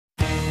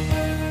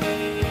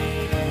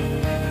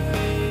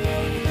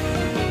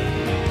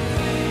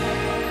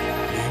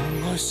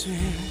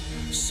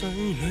水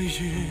里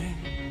月，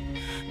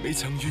未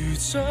曾如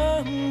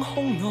掌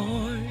控内，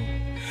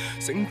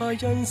成败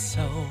因仇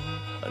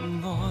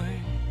恨爱，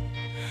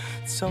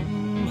怎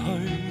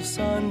去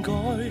篡改？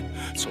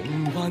从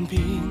幻变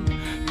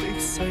的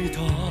世代，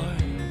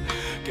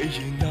既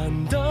然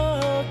难得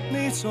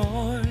你在，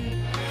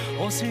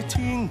何是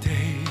天地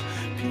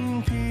偏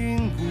偏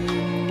换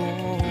我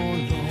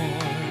来？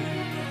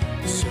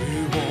谁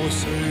和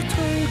谁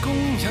推弓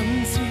引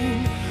箭，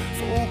伏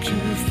于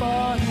翻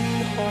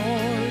海？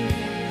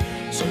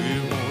谁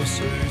和谁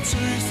追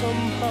心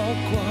刻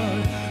骨，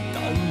但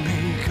未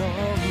敢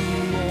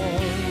爱？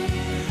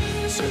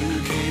谁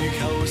祈求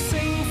腥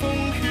風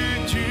血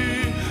雨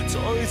再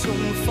種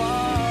花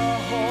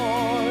開？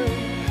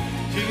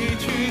熱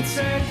血赤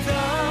膽，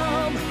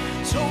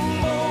從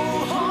無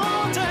可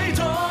替代。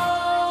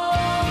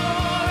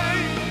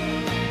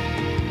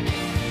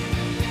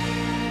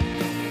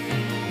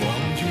橫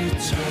越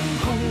長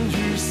空與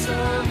深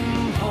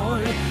海，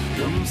任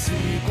時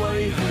歸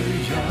去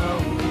有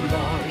來。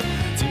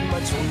漸物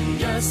從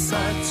一剎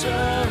張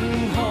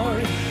開，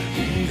以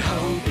後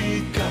必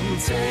更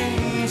精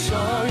彩。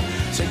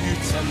日月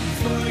塵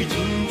灰現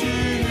於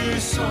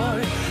腮，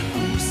故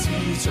事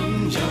總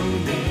有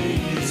你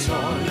在。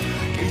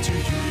記住，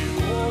如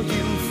果要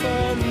分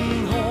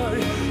開，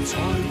再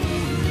回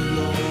來。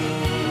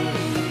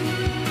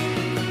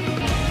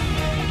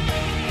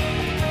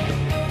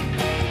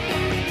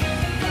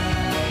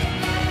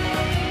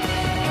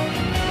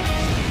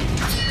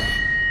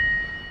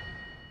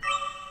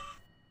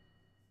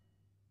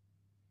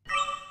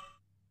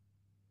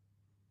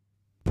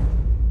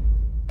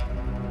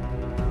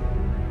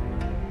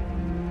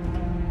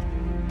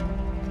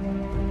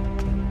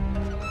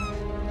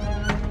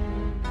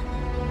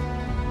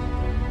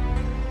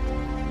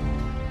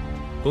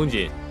公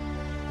瑾，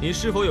你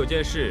是否有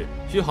件事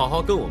需好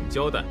好跟我们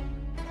交代？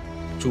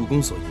主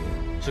公所言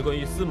是关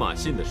于司马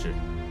信的事。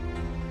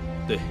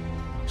对，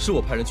是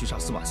我派人去杀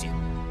司马信，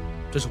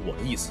这是我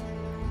的意思。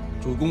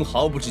主公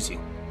毫不知情。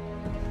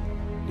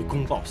你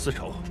公报私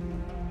仇，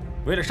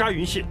为了杀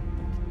云信，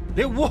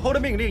连吴侯的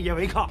命令也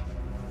违抗。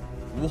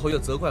吴侯要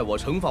责怪我、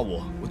惩罚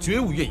我，我绝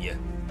无怨言。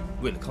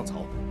为了抗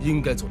曹，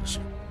应该做的事，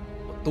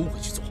我都会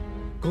去做。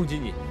公瑾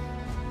你，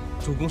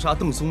主公杀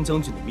邓松将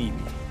军的秘密。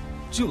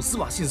只有司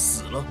马信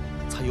死了，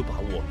才有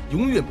把握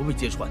永远不被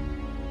揭穿，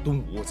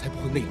东吴才不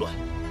会内乱。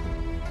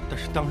但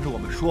是当日我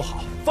们说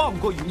好放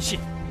过云信，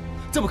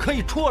怎么可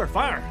以出尔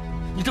反尔？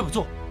你这么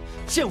做，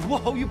陷吴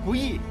侯于不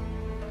义。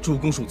主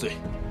公恕罪，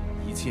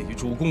一切与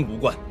主公无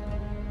关，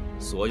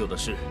所有的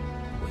事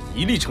我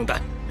一力承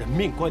担。人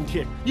命关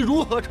天，你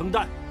如何承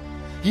担？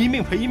一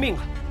命赔一命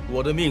啊！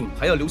我的命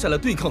还要留下来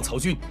对抗曹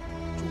军，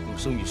主公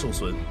声誉受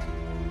损，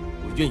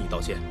我愿意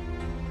道歉。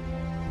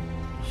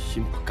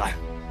心不甘。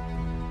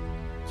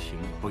情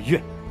不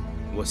愿，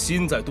我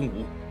心在东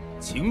吴，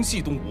情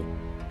系东吴。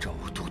周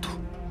都督，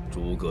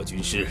诸葛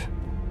军师，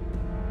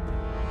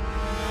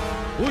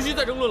无需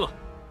再争论了。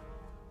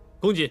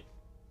公瑾，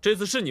这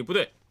次是你不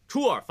对，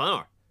出尔反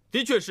尔，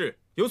的确是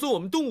有损我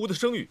们东吴的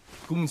声誉。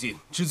公瑾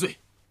知罪。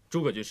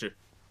诸葛军师，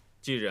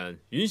既然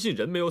云信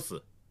人没有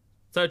死，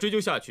再追究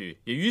下去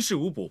也于事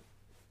无补。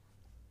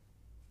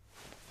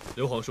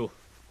刘皇叔，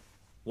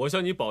我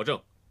向你保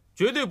证，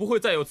绝对不会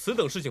再有此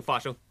等事情发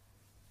生。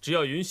只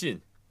要云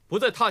信不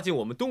再踏进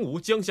我们东吴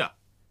江夏，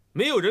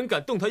没有人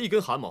敢动他一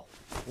根汗毛。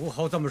吴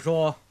侯这么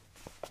说，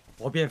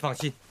我便放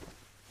心。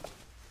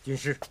军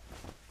师，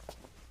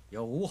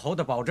有吴侯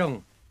的保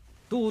证，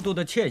都督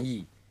的歉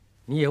意，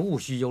你也勿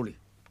需忧虑。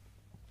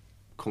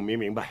孔明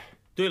明白。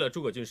对了，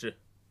诸葛军师，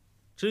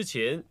之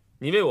前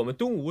你为我们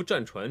东吴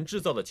战船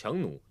制造的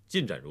强弩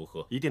进展如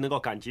何？一定能够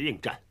赶集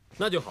应战。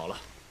那就好了。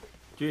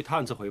据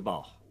探子回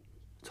报，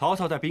曹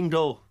操在滨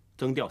州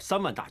征调3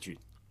万大军，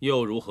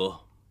又如何？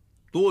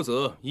多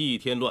则一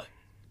天乱，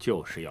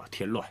就是要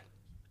添乱。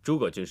诸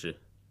葛军师，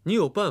你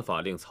有办法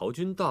令曹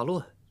军大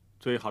乱？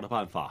最好的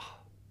办法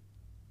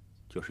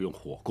就是用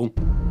火攻。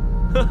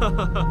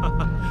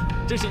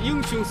这是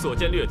英雄所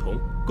见略同。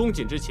公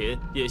瑾之前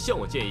也向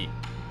我建议，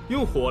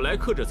用火来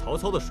克制曹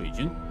操的水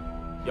军。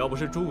要不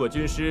是诸葛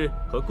军师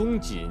和公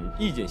瑾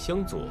意见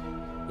相左，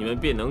你们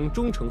便能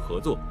忠诚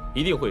合作，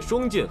一定会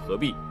双剑合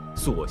璧，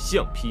所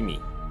向披靡。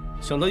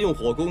想到用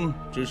火攻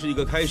只是一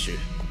个开始。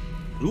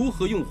如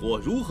何用火，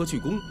如何去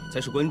攻，才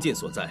是关键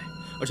所在。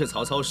而且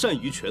曹操善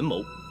于权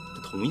谋，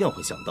他同样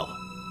会想到，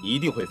一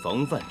定会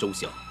防范周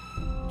详。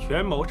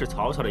权谋是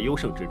曹操的优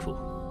胜之处，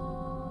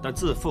但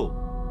自负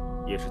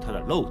也是他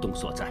的漏洞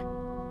所在。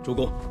主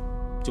公，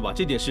就把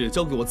这件事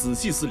交给我仔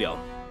细思量，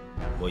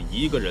我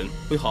一个人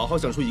会好好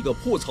想出一个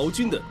破曹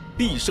军的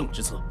必胜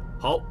之策。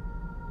好，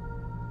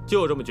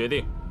就这么决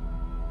定。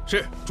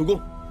是，主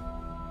公。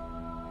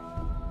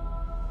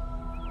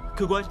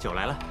客官，酒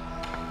来了。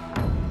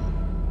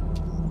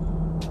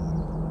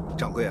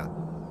掌柜啊，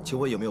请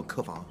问有没有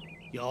客房？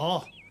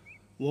有，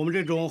我们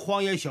这种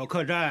荒野小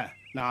客栈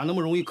哪那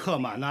么容易客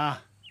满呢？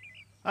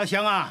阿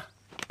祥啊，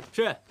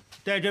是，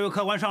带这位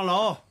客官上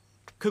楼。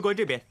客官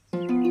这边。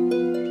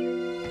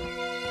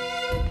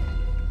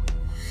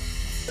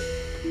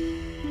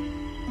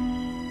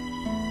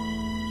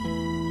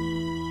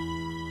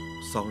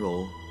桑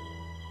柔，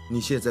你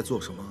现在在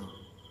做什么？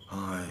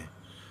哎，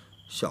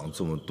想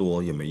这么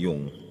多也没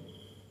用。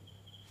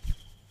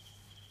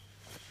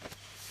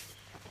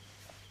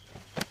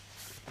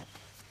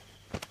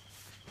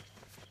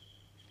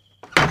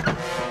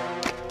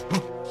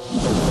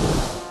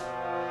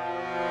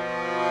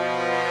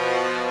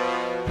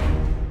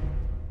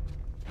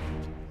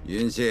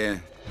云信，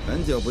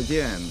很久不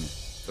见，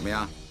怎么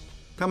样？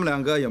他们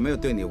两个有没有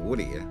对你无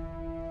礼？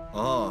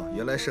哦，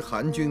原来是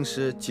韩军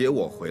师接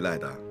我回来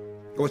的。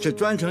我是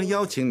专程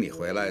邀请你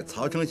回来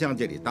曹丞相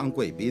这里当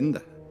贵宾的。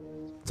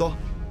坐。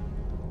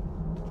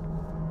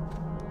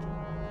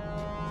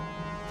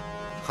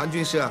韩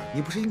军师啊，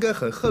你不是应该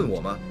很恨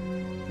我吗？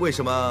为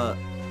什么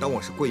当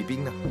我是贵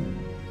宾呢？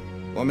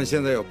我们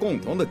现在有共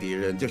同的敌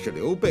人，就是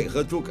刘备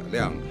和诸葛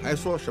亮，还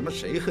说什么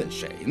谁恨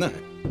谁呢？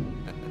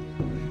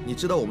你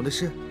知道我们的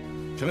事？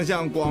丞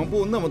相广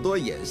布那么多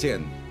眼线，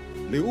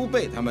刘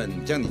备他们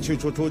将你驱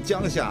逐出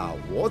江夏，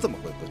我怎么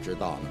会不知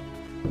道呢？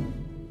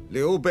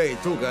刘备、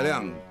诸葛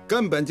亮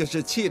根本就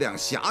是气量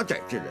狭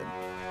窄之人，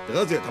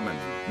得罪他们，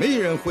没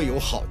人会有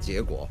好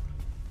结果。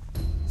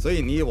所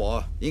以你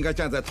我应该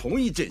站在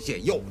同一阵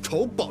线，有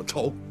仇报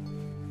仇。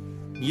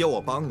你要我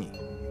帮你？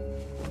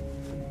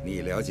你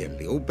了解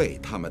刘备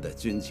他们的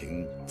军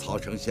情，曹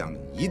丞相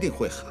一定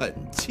会很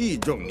器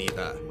重你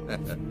的。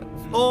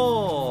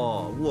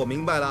哦，我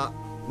明白了，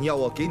你要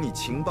我给你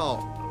情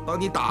报，帮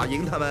你打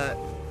赢他们，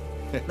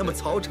那么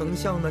曹丞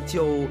相呢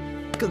就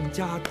更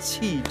加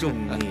器重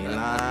你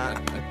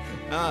了。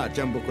啊，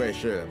真不愧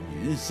是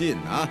云信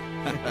啊！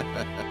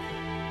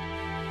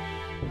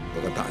不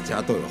过大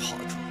家都有好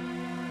处，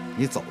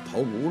你走投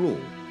无路，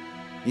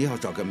你要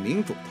找个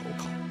明主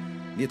投靠，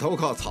你投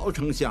靠曹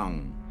丞相，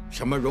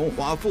什么荣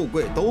华富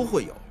贵都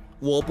会有。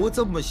我不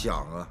这么想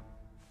啊，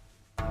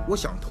我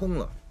想通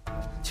了，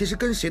其实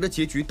跟谁的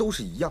结局都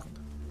是一样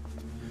的。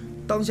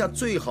当下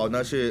最好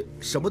呢是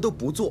什么都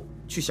不做，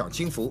去享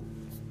清福，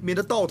免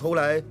得到头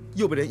来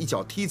又被人一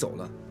脚踢走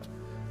了。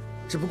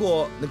只不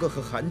过能够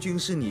和韩军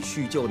师你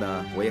叙旧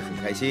呢，我也很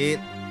开心。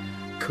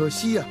可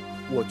惜啊，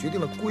我决定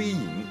了归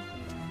隐，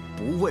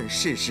不问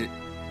世事。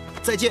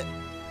再见。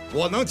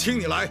我能请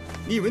你来，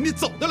你以为你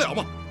走得了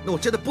吗？那我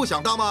真的不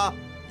想当吗？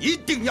一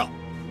定要，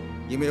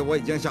因为我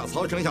已经向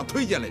曹丞相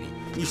推荐了你。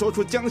你说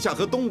出江夏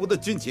和东吴的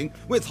军情，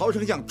为曹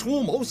丞相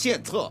出谋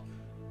献策。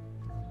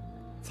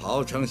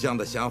曹丞相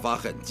的想法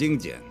很精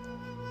简，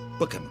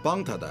不肯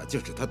帮他的就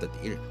是他的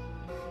敌人。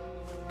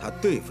他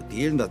对付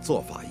敌人的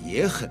做法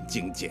也很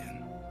精简，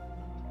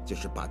就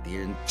是把敌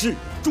人置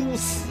诸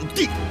死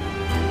地。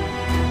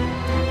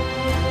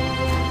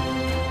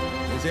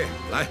云信，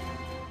来，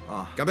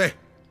干杯！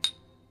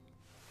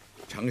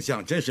丞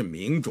相真是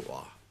明主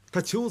啊，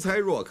他求才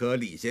若渴，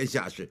礼贤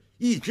下士，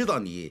一知道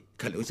你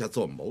肯留下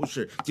做谋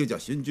士，就叫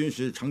荀军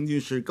师、程军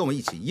师跟我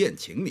一起宴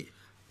请你。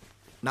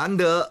难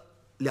得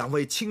两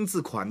位亲自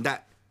款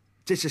待，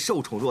真是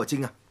受宠若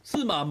惊啊！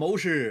司马谋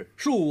士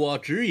恕我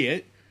直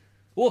言，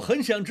我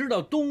很想知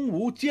道东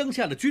吴、江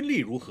夏的军力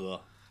如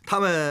何。他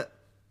们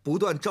不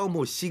断招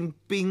募新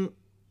兵，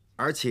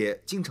而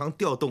且经常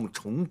调动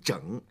重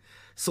整，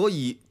所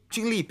以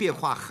军力变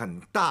化很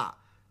大，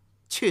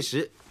确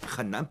实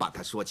很难把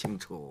它说清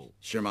楚，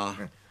是吗？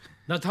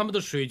那他们的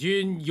水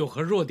军有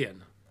何弱点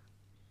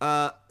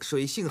呢？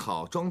水性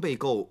好，装备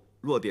够，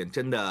弱点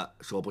真的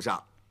说不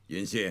上。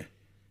云信，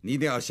你一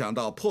定要想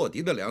到破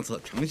敌的良策，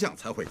丞相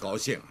才会高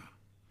兴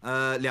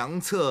啊。良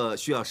策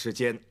需要时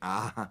间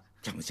啊。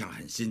丞相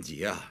很心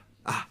急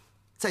啊！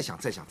再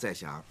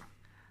想。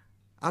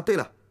啊，对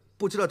了，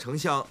不知道丞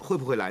相会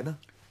不会来呢？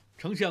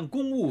丞相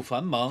公务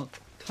繁忙，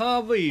他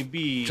未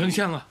必。丞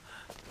相啊，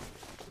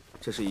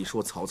这是一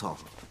说曹操，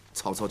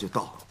曹操就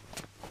到了。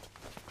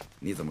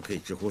你怎么可以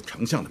直呼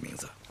丞相的名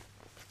字？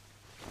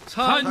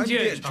参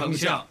见丞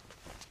相。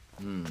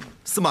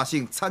司马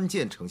信参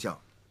见丞相。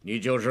你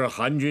就是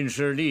韩军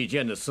师力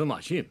荐的司马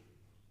信，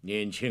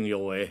年轻有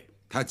为。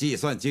他计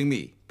算精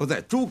密，不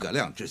在诸葛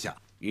亮之下。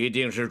一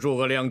定是诸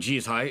葛亮忌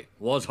才，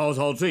我曹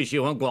操最喜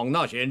欢广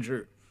纳贤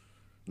士，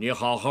你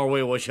好好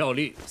为我效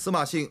力。司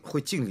马信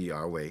会尽力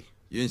而为。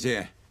云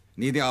信，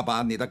你一定要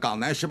把你的港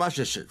南18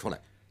式使出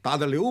来，打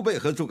得刘备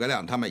和诸葛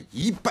亮他们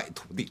一败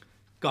涂地。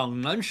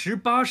港南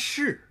18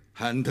式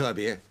很特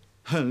别，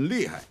很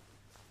厉害，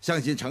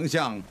相信丞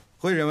相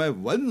会认为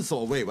闻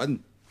所未闻，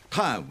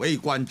叹为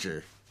观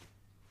止。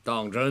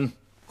当真？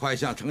快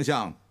向丞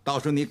相道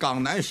出你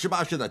港南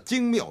18式的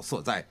精妙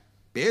所在，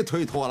别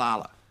推拖拉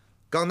了。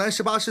港南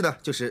18式呢，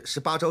就是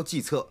18招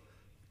计策。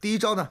第一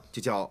招呢，就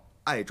叫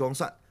爱装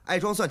蒜。爱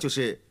装蒜就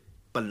是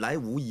本来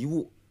无一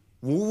物，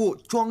无物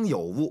装有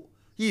物，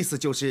意思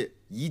就是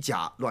以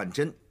假乱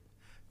真。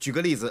举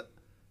个例子，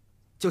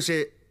就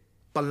是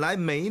本来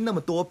没那么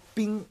多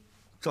兵，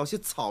找些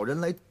草人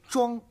来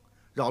装，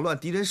扰乱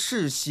敌人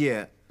视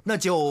线，那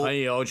就很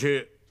有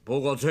趣。不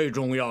过最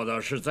重要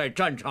的是在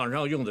战场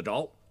上用得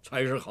着，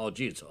才是好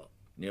计策。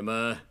你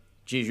们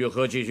继续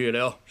喝，继续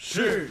聊。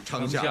是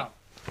丞相。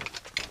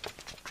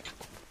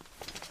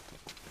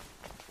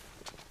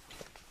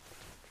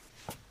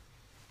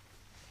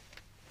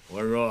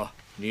文若，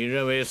你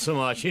认为司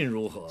马信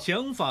如何？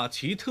想法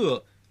奇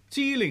特，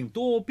机灵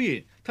多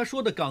变。他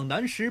说的港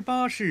男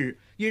18式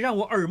也让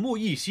我耳目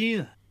一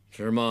新。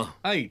是吗？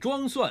爱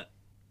装蒜，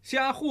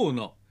瞎糊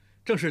弄，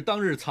正是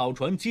当日草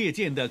船借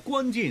箭的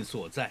关键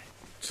所在。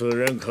此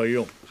人可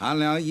用。韩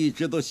良一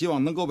直都希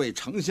望能够为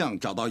丞相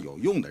找到有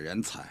用的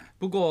人才。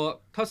不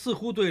过他似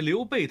乎对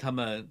刘备他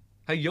们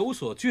还有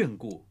所眷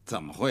顾。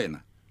怎么会呢？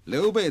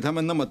刘备他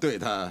们那么对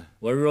他，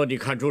文若，你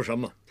看出什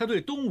么？他对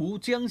东吴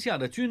江夏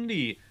的军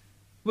力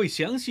未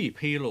详细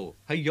披露，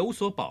还有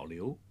所保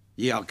留。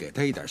也要给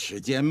他一点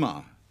时间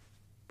嘛。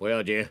不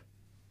要紧，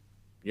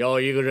要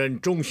一个人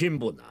忠心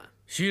不难。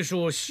徐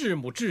庶弑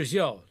母至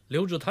孝，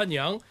留住他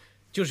娘，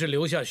就是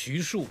留下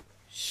徐庶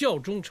效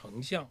忠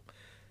丞相。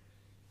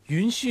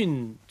云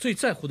信最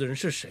在乎的人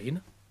是谁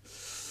呢？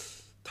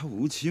他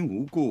无亲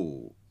无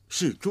故，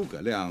视诸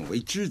葛亮为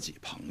知己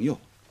朋友。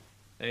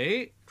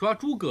抓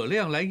诸葛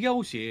亮来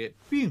要挟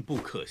并不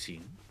可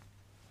行。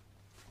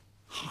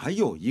还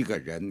有一个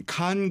人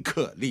堪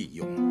可利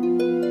用。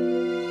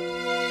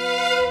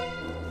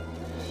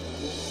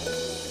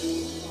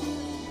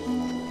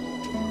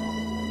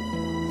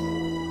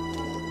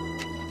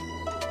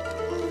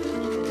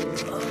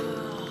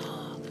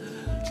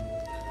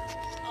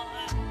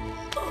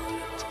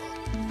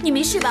你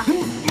没事吧？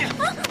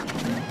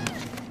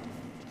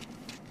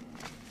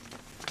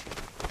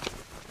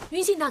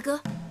云信大哥，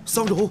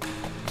桑柔，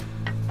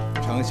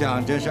丞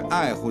相真是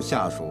爱护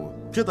下属，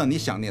知道你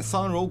想念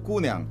桑柔姑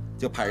娘，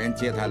就派人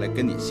接她来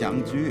跟你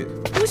相聚。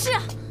不是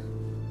啊，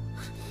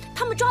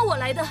他们抓我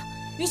来的。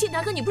云信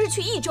大哥，你不是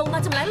去益州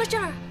吗？怎么来了这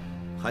儿？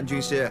韩军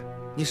师，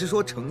你是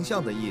说丞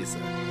相的意思？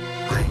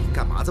哎，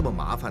干嘛这么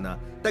麻烦呢？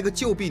带个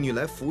旧婢女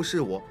来服侍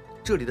我，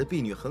这里的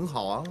婢女很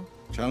好啊。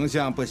丞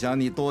相不想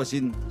你多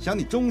心，想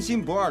你忠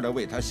心不二地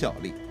为他效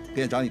力，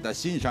便找你的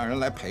心上人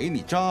来陪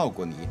你照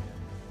顾你。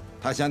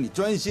他想你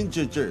专心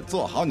致志，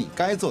做好你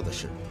该做的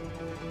事。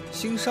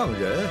心上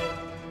人，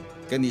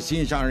跟你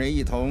心上人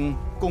一同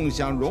共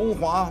享荣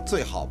华，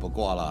最好不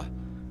过了。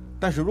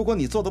但是如果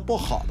你做得不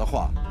好的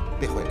话，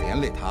便会连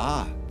累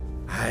他。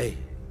哎，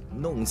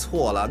弄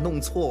错了，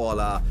弄错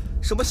了，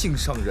什么心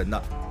上人呢？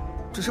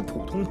只是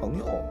普通朋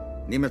友。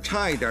你们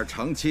差一点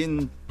成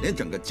亲，连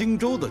整个荆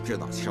州都知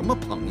道什么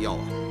朋友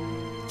啊！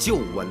旧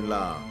闻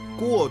了，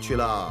过去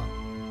了，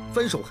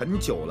分手很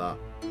久了。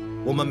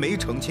我们没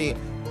成亲，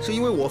是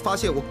因为我发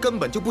现我根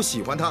本就不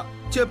喜欢他。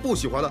既然不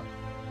喜欢了，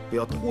不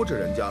要拖着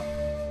人家。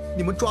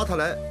你们抓他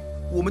来，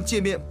我们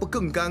见面不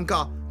更尴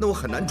尬？那我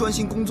很难专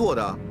心工作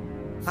的。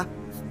啊，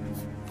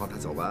放他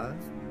走吧。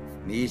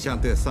你一向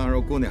对桑柔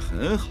姑娘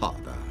很好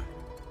的。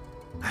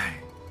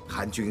哎，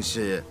韩军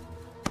师，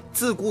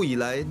自古以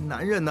来，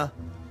男人呢，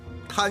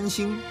贪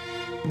心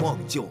忘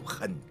旧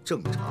很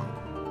正常。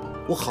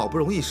我好不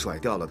容易甩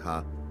掉了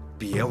他，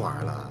别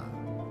玩了。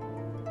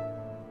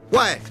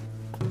喂，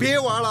别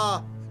玩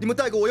了！你们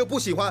带个我又不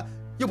喜欢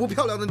又不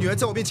漂亮的女人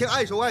在我面前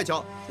碍手碍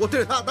脚，我对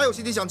着她哪有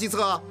心情想计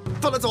策啊？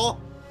放她走！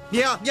你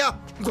呀，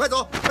你快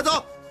走，快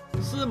走！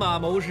司马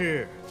谋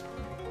士，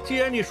既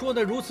然你说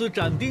的如此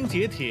斩钉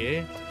截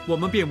铁，我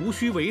们便无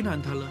需为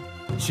难他了。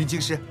荀京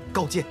师，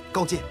告诫，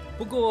告诫。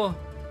不过，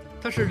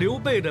她是刘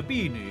备的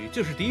婢女，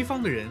就是敌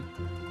方的人，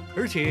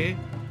而且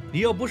你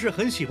又不是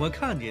很喜欢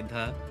看见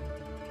她，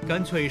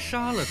干脆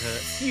杀了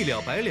她，一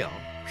了百了。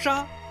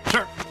杀！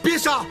是，别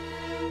杀！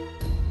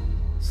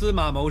司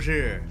马谋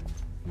士，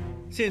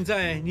现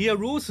在你要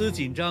如此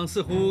紧张，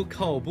似乎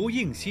口不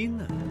应心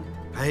呢。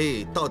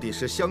哎，到底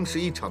是相识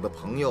一场的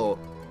朋友，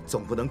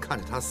总不能看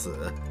着他死。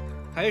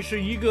还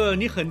是一个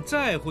你很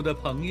在乎的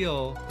朋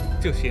友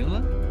就行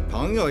了。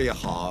朋友也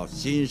好，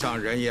心上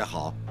人也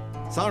好，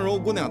桑柔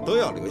姑娘都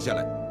要留下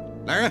来。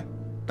来人，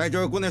带这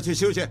位姑娘去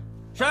休息。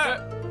是。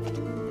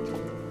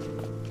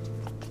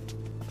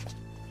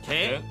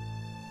请。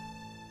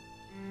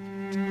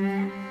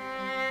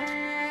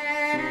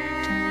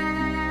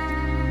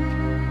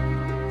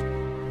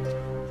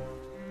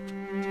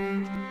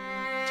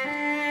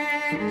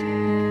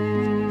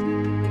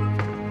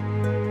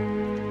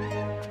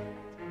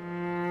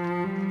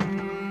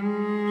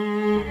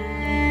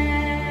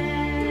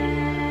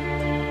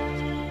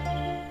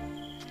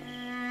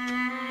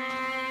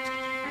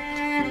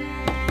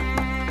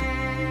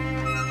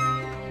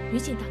于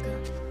禁大哥，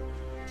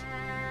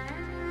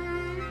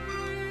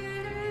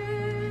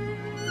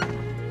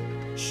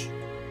嘘。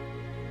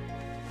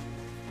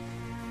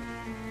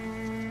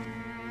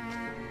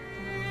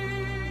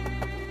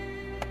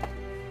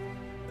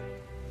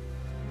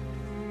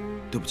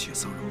对不起，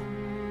桑柔，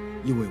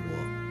因为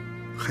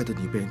我害得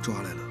你被人抓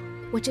来了。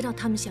我知道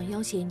他们想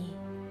要挟你，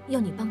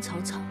要你帮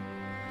曹操，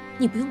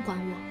你不用管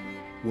我，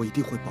我一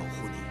定会保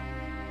护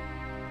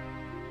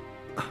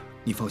你。啊，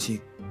你放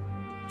心。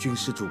军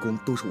师主公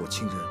都是我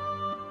亲人，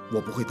我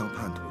不会当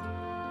叛徒，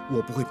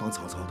我不会帮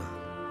曹操的。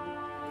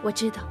我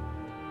知道，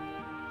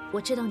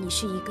我知道你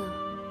是一个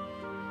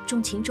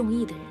重情重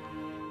义的人。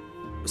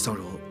桑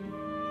柔，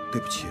对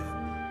不起，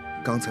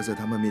刚才在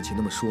他们面前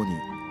那么说你，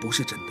不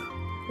是真的。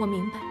我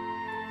明白，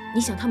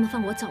你想他们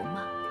放我走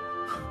吗？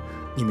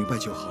你明白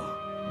就好，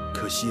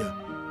可惜啊，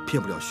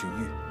骗不了荀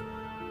彧。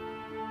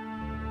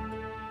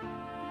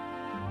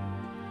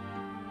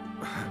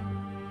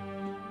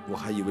我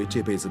还以为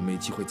这辈子没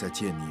机会再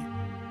见你，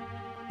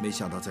没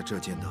想到在这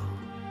见到。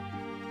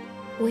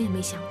我也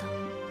没想到。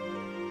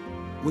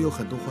我有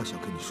很多话想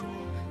跟你说。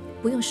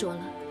不用说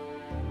了，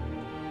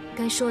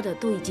该说的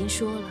都已经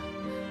说了，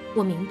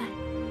我明白。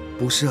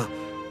不是啊，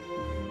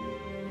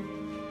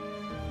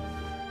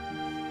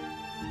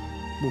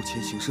目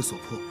前形势所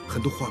迫，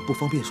很多话不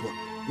方便说，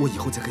我以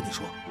后再跟你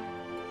说。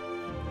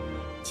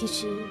其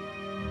实，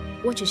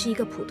我只是一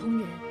个普通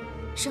人，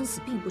生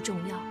死并不重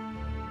要。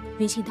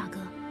云信大哥，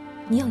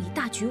你要以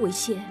大局为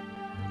先。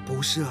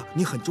不是啊，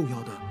你很重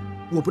要的，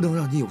我不能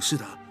让你有事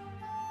的。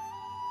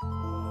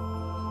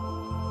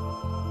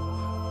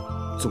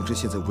总之，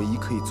现在唯一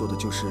可以做的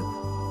就是，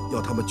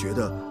要他们觉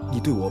得你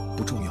对我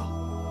不重要。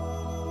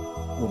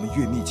我们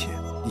越密切，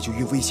你就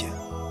越危险。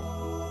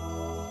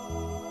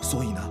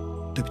所以呢，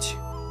对不起，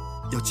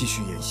要继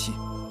续演戏。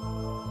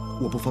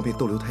我不方便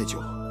逗留太久，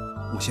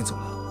我先走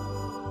了。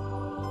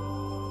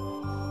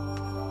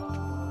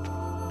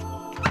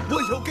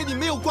我以后跟你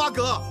没有瓜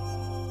葛，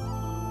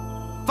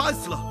烦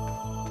死了。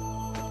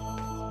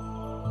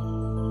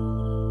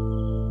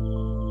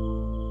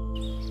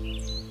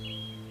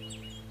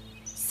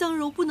桑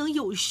柔不能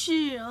有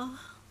事啊！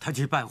他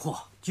去办货，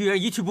居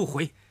然一去不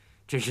回，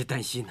真是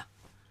担心呐。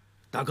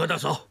大哥大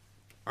嫂，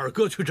二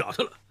哥去找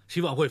他了，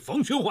希望会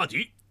防宣话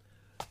题。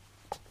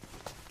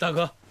大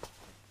哥，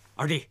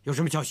二弟有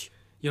什么消息？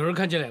有人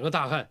看见2个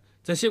大汉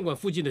在县馆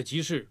附近的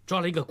集市抓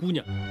了一个姑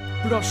娘，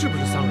不知道是不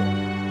是桑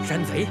柔。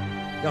山贼，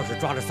要是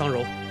抓了桑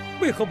柔，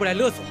为何不来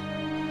勒索？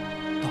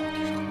到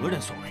底是何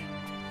人所为？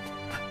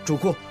主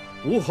公，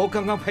吴侯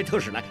刚刚派特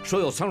使来，说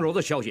有桑柔的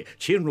消息，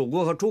请主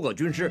公和诸葛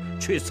军师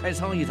去采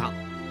桑一趟。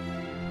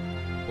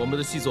我们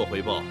的细作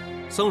回报，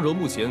桑柔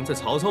目前在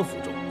曹操府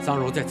中。桑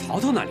柔在曹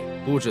操那里？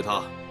不止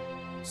他，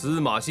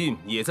司马信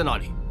也在那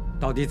里。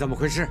到底怎么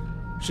回事？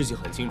事情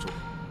很清楚，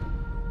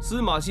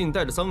司马信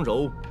带着桑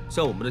柔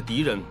向我们的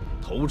敌人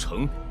投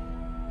诚。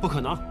不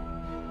可能，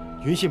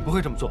云信不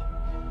会这么做。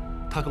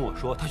他跟我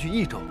说他去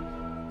益州，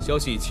消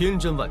息千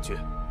真万确，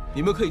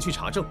你们可以去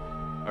查证。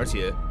而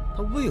且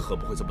他为何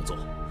不会这么做？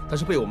他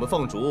是被我们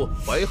放逐，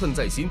怀恨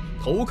在心，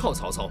投靠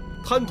曹操，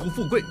贪图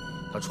富贵。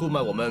他出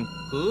卖我们，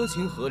合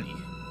情合理。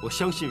我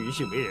相信云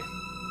信为人，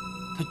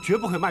他绝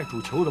不会卖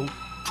主求荣，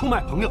出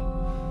卖朋友。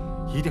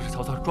一定是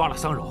曹操抓了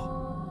桑柔，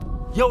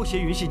要挟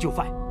云信就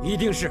范。一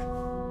定是，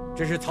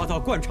这是曹操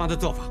惯常的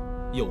做法。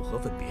有何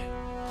分别？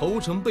投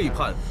诚背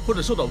叛或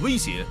者受到威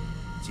胁，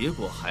结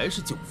果还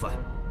是就范，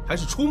还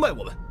是出卖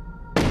我们。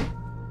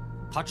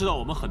他知道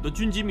我们很多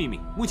军机秘密，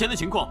目前的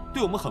情况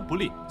对我们很不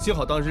利。幸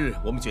好当日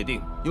我们决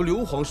定由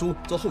刘皇叔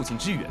做后勤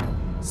支援，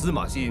司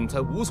马信才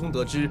无从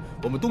得知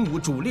我们东吴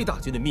主力大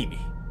军的秘密。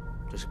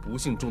这是不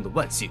幸中的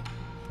万幸。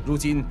如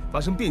今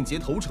发生变节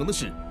投诚的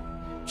事，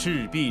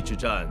赤壁之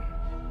战，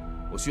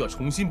我需要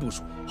重新部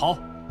署。好，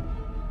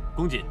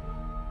公瑾，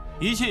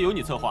一切由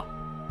你策划。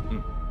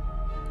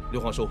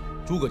刘皇叔、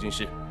诸葛军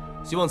师，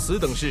希望此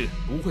等事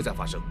不会再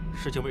发生。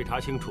事情未查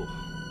清楚，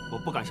我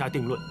不敢下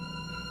定论。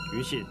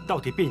云信到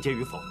底变节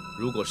与否？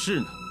如果是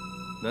呢？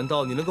难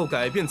道你能够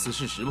改变此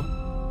事实吗？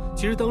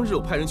其实当日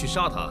我派人去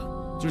杀他，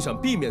就是想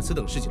避免此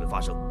等事情的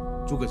发生。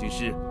诸葛军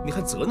师，你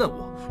还责难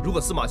我？如果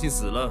司马信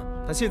死了，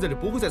他现在就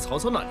不会在曹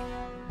操那里，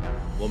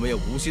我们也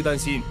无需担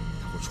心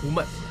他会出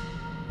卖我们。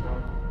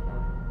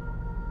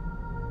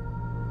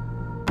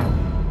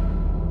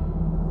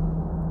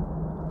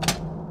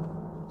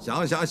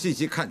详详细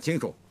细看清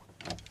楚，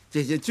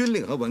这些军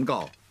令和文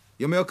告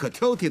有没有可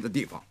挑剔的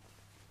地方？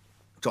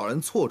找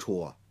人错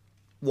处啊！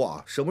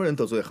哇，什么人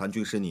得罪韩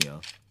军师你啊？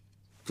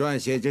撰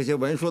写这些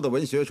文书的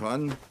文学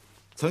传，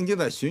曾经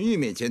在荀彧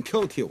面前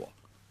挑剔我。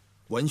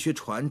文学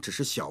传只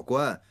是小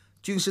官，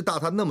军师大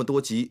他那么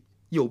多级，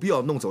有必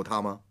要弄走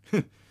他吗？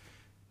哼，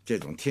这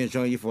种天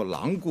生一副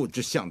狼顾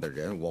之相的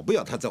人，我不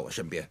要他在我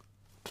身边。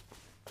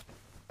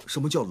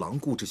什么叫狼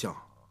顾之相？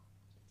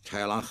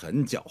豺狼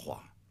很狡猾，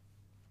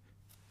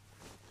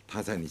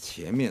他在你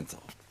前面走，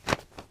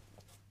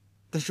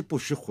但是不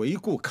时回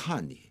顾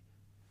看你，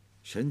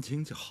神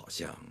情就好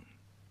像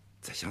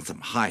在想怎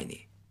么害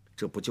你。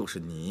这不就是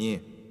你？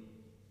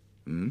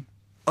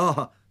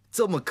啊，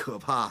这么可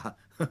怕！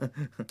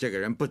这个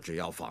人不只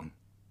要防，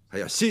还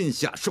要先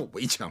下手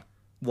为强。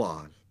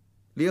哇，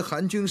连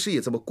韩军师也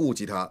这么顾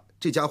忌他，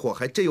这家伙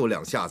还真有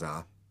两下子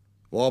啊！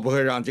我不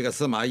会让这个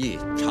司马懿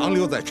长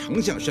留在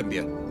丞相身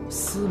边。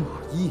司马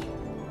懿，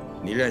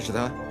你认识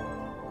他？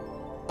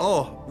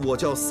哦，我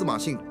叫司马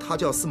信，他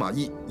叫司马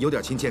懿，有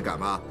点亲切感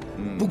吧？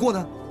不过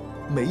呢，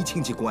没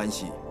亲戚关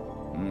系。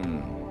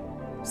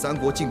三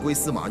国尽归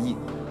司马懿，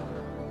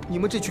你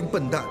们这群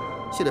笨蛋，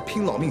现在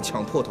拼老命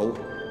抢破头，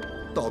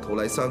到头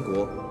来三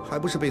国还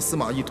不是被司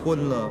马懿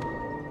吞了？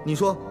你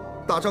说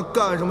打仗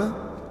干什么？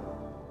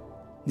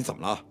你怎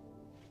么了？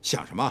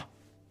想什么？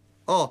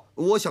哦，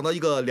我想到一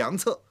个良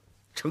策，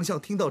丞相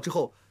听到之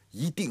后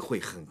一定会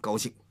很高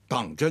兴。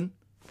当真？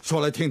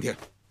说来听听。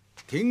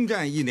停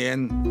战1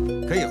年，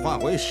可以换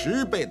回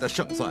10倍的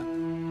胜算，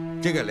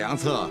这个良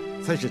策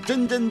才是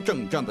真真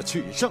正正的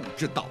取胜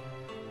之道。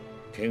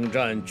停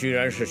战居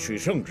然是取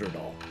胜之道，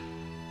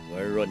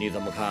文若你怎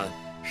么看？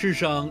世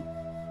上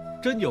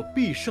真有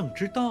必胜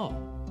之道。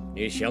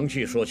你详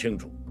细说清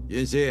楚。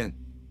允信，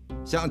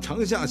向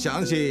丞相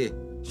详细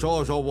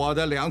说说我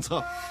的良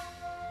策。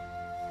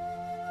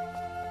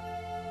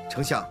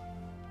丞相，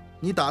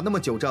你打那么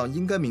久仗，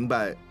应该明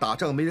白，打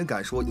仗没人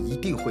敢说一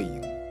定会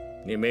赢。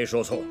你没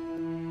说错，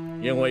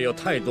因为有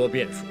太多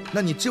变数。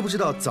那你知不知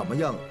道怎么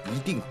样一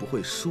定不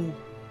会输？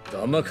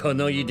怎么可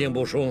能一定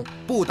不输？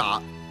不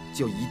打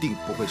就一定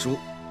不会输。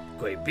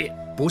诡辩。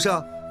不是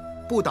啊，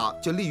不打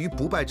就立于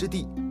不败之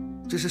地，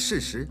这是事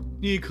实。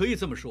你可以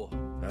这么说。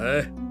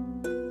哎，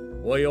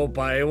我有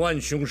100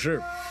万雄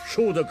师，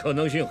输的可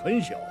能性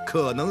很小。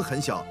可能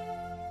很小，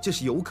这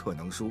是有可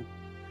能输。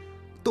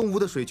东吴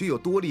的水军有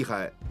多厉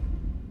害，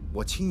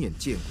我亲眼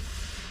见过。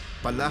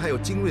本来还有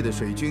精锐的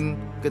水军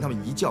跟他们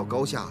一较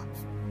高下，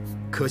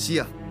可惜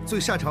啊，最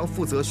擅长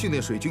负责训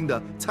练水军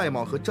的蔡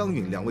瑁和张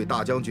允2位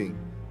大将军，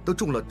都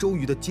中了周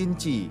瑜的奸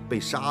计被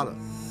杀了。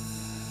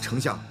丞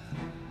相，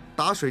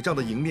打水仗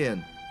的赢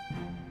面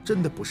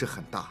真的不是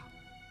很大，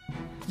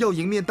要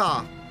赢面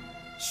大，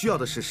需要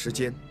的是时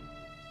间。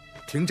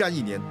停战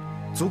1年，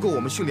足够我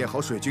们训练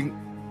好水军，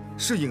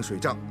适应水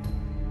仗。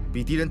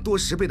比敌人多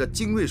10倍的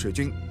精锐水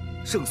军，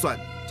胜算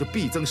就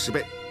必增10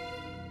倍。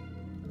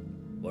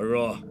文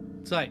若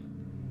在。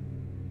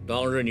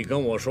当日你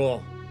跟我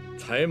说，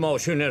才茂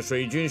训练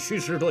水军需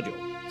时多久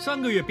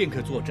？3个月便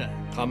可作战。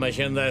他们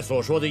现在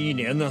所说的1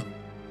年呢？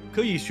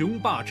可以雄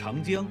霸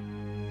长江。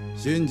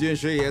荀军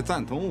师也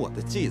赞同我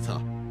的计策，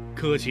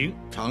可行。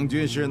常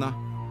军师呢？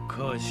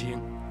可行。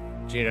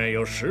既然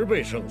有10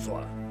倍胜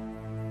算，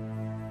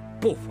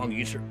不妨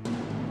一试。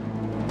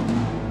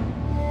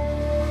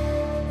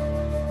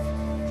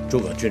诸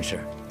葛军师，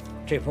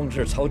这封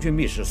是曹军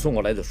密使送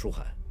过来的书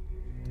函。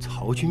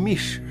曹军密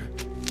使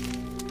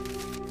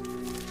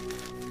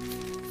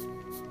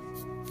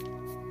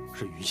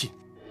是于信。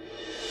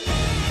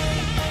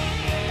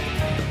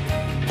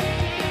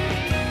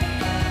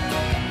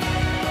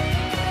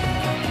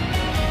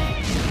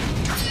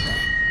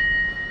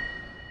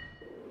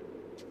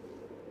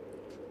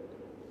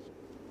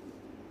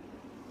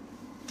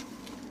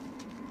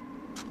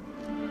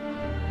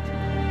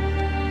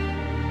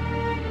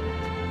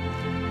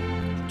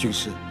军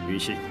师，于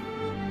信，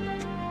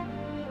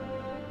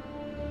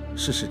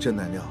世事真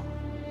难料，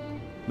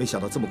没想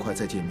到这么快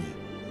再见面。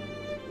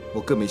我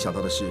更没想到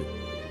的是，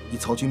以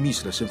曹军密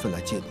使的身份来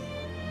见你。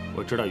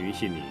我知道于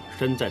信你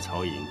身在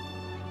曹营，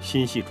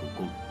心系主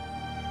公，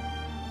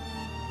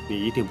你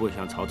一定不会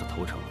向曹操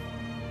投诚，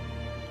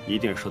一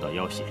定是受到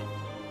要挟。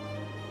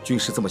军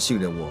师这么信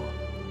任我，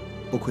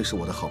不愧是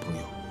我的好朋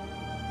友。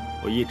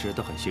我一直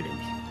都很信任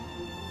你。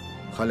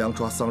韩良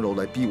抓桑柔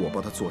来逼我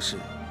帮他做事，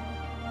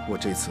我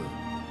这次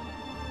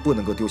不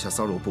能够丢下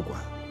桑柔不管。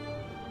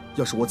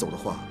要是我走的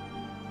话，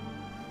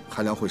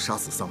韩良会杀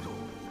死桑柔。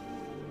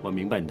我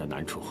明白你的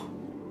难处，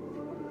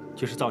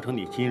就是造成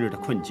你今日的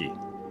困境，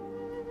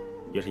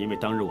也是因为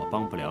当日我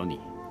帮不了你，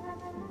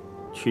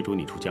驱逐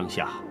你出江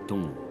夏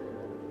东吴。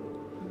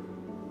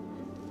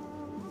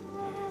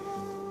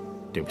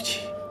对不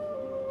起。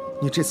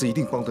你这次一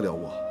定帮得了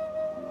我，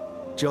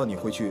只要你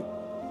回去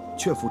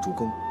劝服主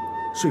公，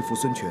说服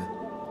孙权，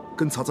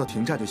跟曹操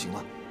停战就行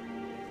了。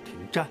停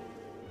战？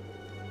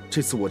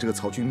这次我这个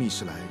曹军密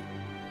使来，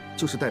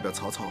就是代表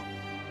曹操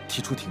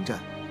提出停战。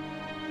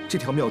这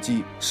条妙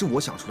计是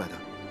我想出来的，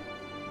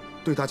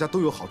对大家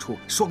都有好处，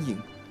双赢。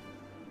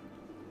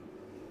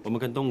我们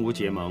跟东吴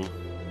结盟，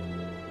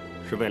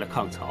是为了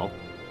抗曹。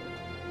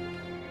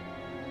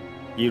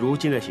以如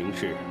今的形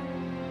势，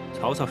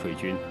曹操水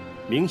军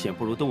明显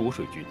不如东吴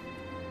水军，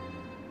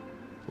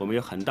我们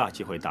有很大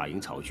机会打赢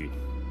曹军。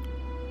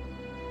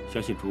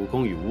相信主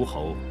公与吴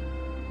侯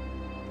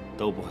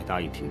都不会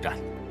答应停战。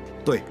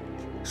对，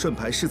顺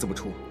牌是这么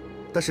出，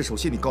但是首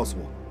先你告诉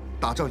我，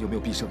打仗有没有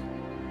必胜？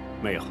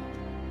没有，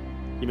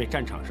因为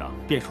战场上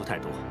变数太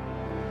多。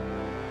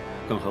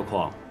更何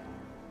况，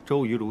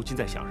周瑜如今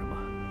在想什么，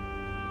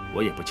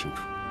我也不清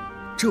楚。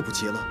这不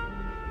结了，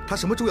他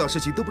什么重要事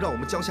情都不让我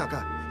们江夏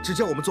干，只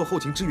叫我们做后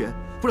勤支援，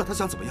不知道他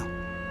想怎么样。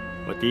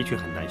我的确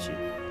很担心，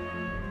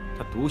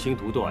他独行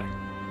独断，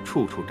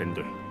处处针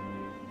对，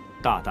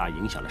大大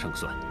影响了胜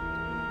算。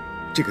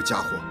这个家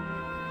伙，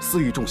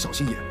私欲重，小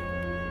心眼。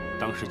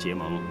当时结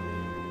盟，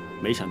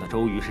没想到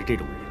周瑜是这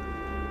种人。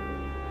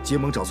结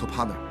盟找错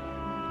partner，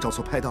 找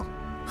错拍档，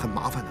很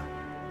麻烦的。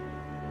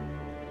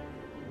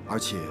而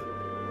且，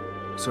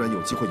虽然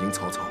有机会赢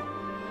曹操，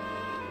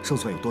胜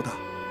算有多大？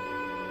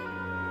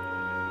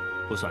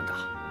不算大。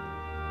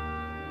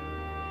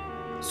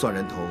算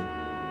人头，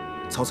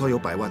曹操有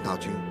100万大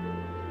军，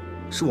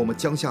是我们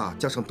江夏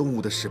加上东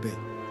吴的10倍。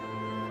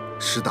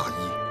10打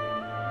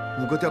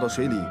1，5个掉到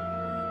水里，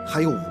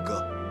还有5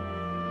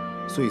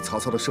个，所以曹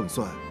操的胜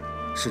算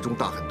始终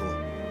大很多。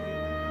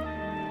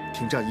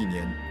停战1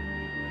年，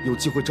有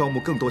机会招募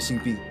更多新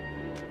兵，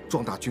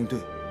壮大军队。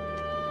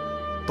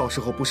到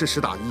时候不是10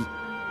打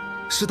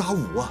1，10打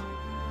5啊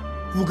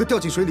，5个掉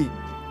进水里，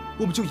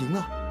我们就赢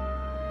了。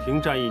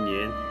停战1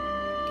年，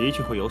的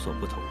确会有所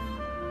不同，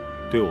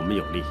对我们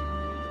有利。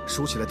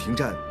说起来停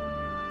战，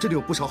这里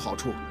有不少好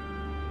处。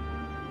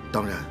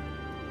当然，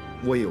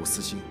我也有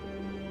私心。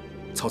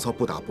曹操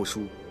不打不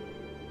输，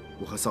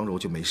我和桑柔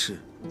就没事，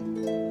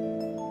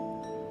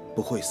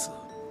不会死。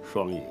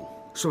双赢。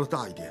说的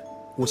大一点，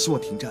我希望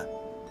停战，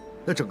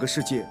那整个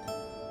世界，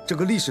整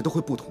个历史都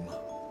会不同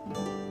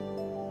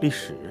了。历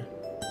史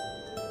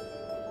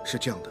是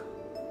这样的，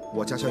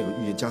我家乡有个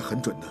预言家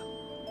很准的，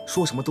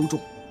说什么都中，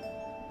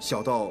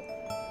小到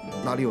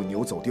哪里有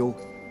牛走丢，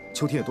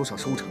秋天有多少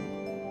收成，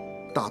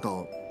大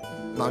到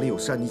哪里有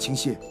山泥倾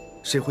泻，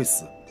谁会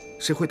死，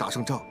谁会打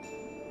胜仗，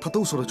他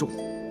都说得中。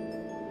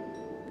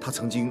他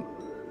曾经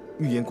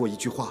预言过一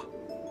句话：“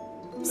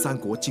三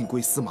国尽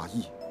归司马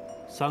懿。”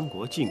三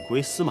国尽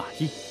归司马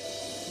懿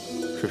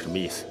是什么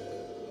意思？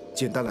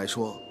简单来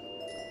说，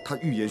他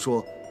预言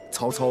说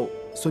曹操、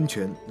孙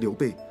权、刘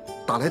备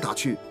打来打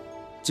去，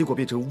结果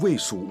变成魏、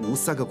蜀、吴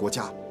3个国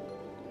家。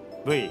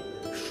魏、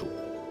蜀、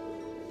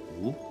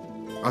吴，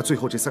而最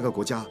后这3个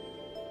国家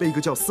被一个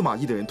叫司马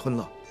懿的人吞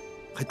了，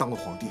还当了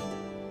皇帝。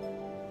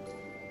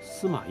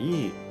司马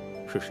懿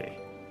是谁？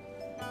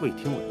未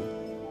听闻。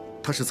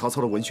他是曹操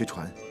的文学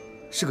传，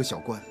是个小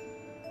官。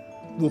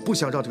我不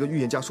想让这个预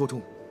言家说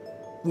中，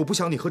我不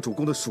想你和主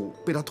公的蜀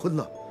被他吞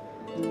了。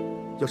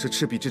要是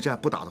赤壁之战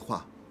不打的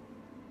话，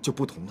就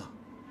不同了，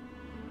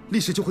历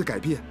史就会改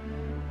变，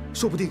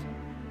说不定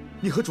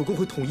你和主公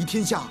会统一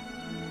天下。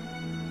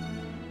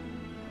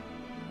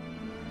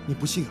你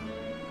不信啊？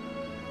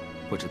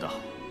不知道。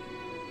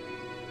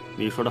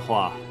你说的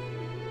话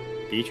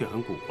的确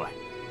很古怪，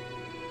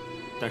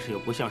但是又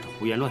不像是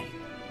胡言乱语。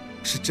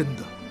是真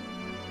的。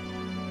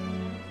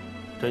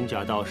真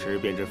假到时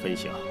便知分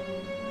晓。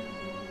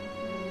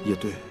也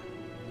对，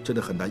真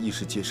的很难一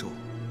时接受。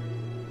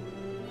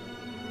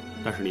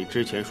但是你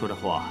之前说的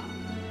话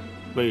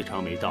未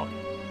尝没道理，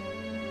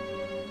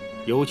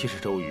尤其是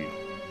周瑜，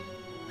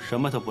什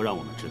么都不让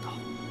我们知道。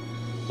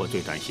我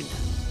最担心的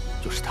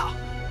就是他。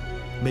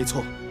没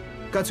错，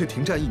干脆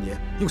停战1年，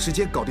用时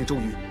间搞定周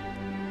瑜。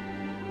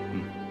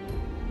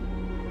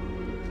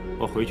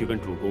我回去跟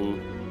主公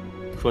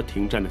说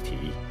停战的提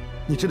议。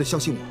你真的相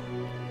信我？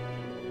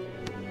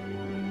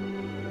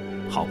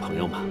好朋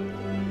友嘛。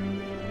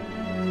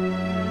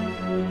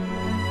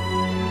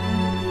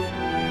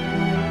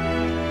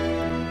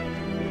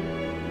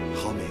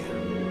好美啊！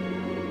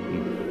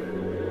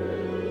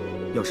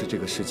要是这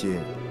个世界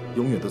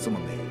永远都这么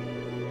美，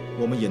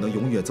我们也能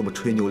永远这么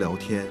吹牛聊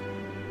天，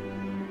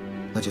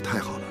那就太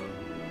好了。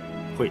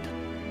会的。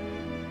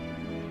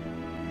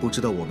不知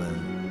道我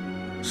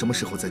们什么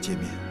时候再见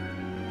面？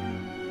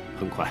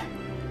很快，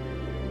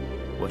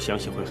我相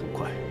信会很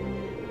快。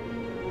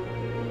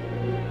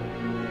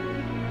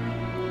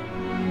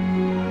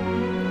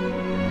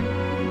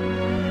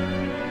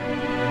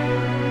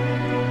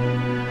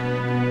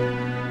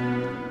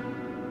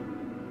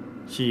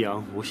夕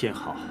阳无限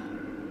好，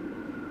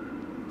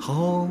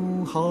好，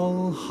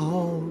好，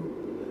好，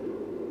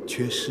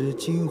却是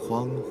近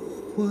黄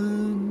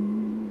昏。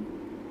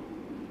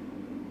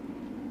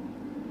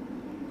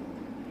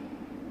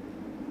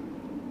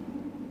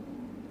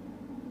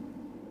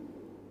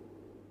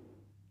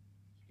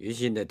于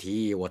信的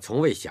提议我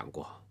从未想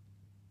过，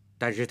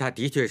但是他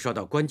的确说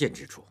到关键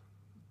之处。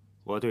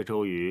我对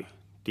周瑜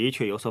的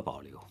确有所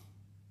保留，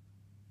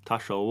他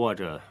手握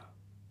着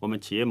我们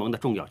结盟的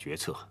重要决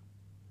策，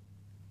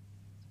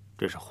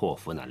真是祸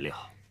福难料。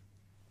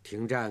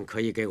停战可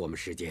以给我们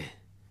时间，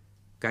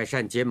改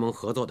善结盟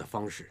合作的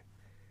方式，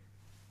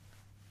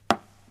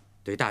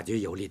对大局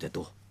有利得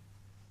多。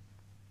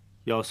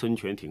要孙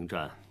权停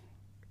战，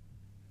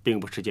并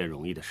不是件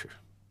容易的事，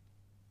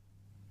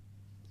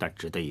但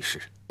值得一试。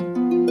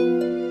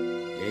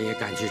爷爷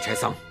赶去柴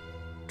桑，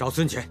找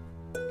孙权。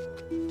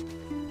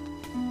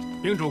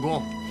禀主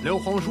公，刘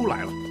皇叔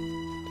来了。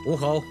吴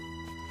侯，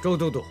周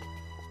都督，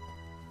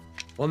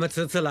我们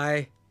此次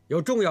来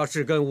有重要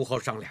事跟吴侯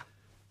商量。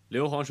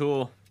刘皇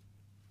叔，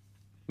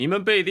你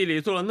们背地里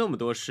做了那么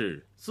多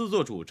事，自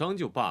作主张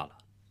就罢了，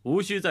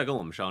无需再跟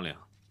我们商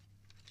量。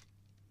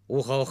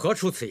吴侯何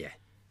出此言？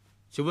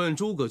请问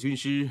诸葛军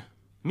师，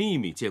秘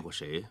密见过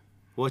谁？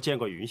我见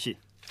过云信。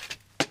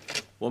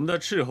我们的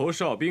斥候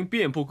哨兵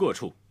遍布各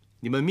处，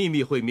你们秘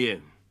密会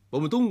面，我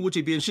们东吴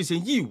这边事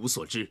先一无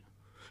所知，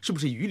是不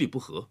是于理不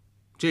合？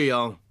这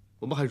样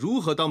我们还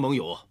如何当盟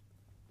友啊？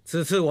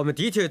此次我们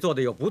的确做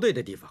的有不对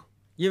的地方，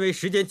因为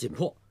时间紧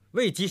迫，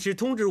未及时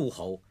通知吴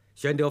侯，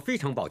玄德非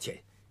常抱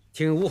歉，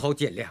请吴侯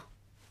见谅。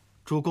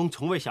主公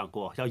从未想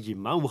过要隐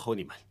瞒吴侯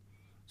你们，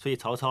所以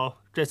曹操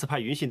这次派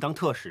云信当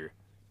特使，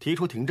提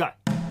出停战。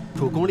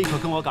主公立刻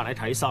跟我赶来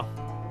柴桑，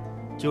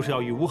就是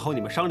要与吴侯你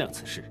们商量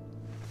此事。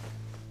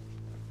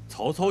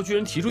曹操居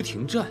然提出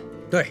停战？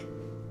对，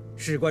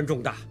事关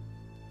重大，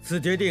此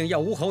决定要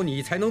吴侯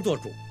你才能做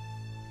主。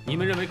你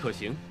们认为可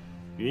行？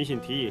云信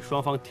提议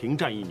双方停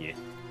战1年，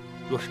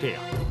若是这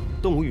样，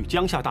东吴与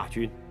江夏大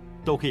军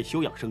都可以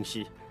休养生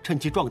息，趁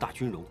机壮大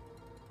军容，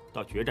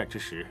到决战之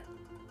时，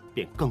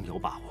便更有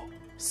把握。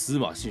司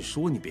马信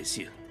说你便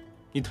信，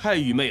你太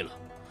愚昧了。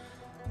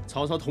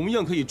曹操同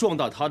样可以壮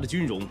大他的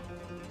军容，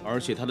而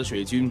且他的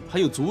水军还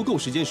有足够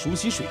时间熟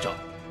悉水仗。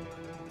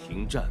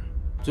停战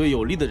最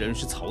有利的人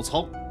是曹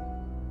操，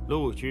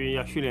陆军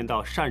要训练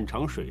到擅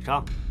长水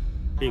上，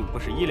并不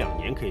是1、2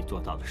年可以做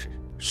到的事。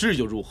是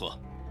又如何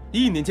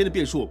？1年间的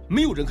变数，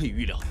没有人可以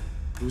预料。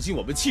如今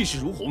我们气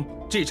势如虹，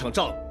这场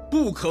仗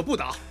不可不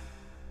打。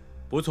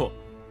不错，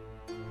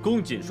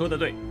公瑾说的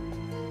对。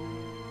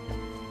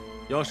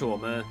要是我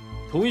们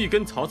同意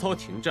跟曹操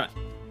停战，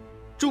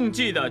中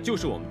计的就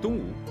是我们东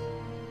吴。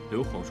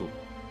刘皇叔，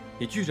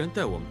你居然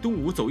带我们东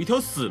吴走一条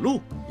死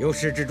路！由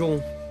始至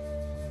终，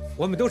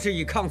我们都是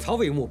以抗曹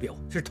为目标，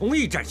是同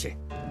一战线。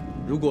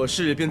如果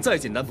事变再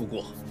简单不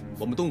过，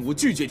我们东吴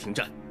拒绝停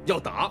战，要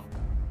打，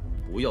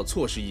不要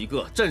错失一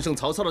个战胜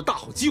曹操的大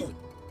好机会。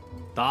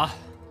打，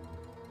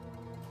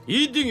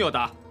一定要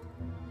打，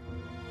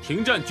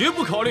停战绝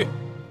不考虑。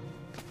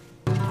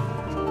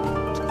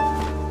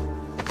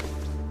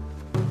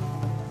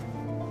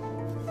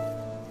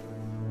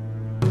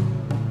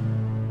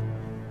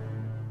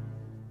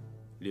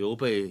刘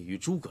备与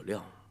诸葛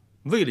亮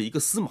为了一个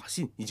司马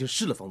信，已经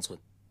失了方寸。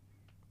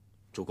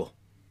主公，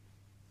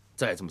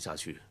再这么下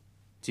去，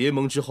结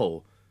盟之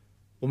后，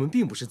我们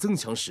并不是增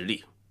强实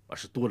力，而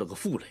是多了个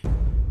负累，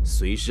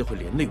随时会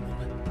连累我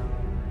们。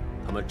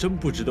他们真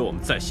不值得我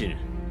们再信任。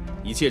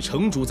一切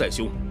成竹在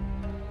胸。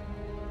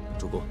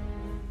主公，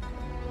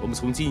我们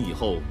从今以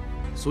后，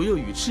所有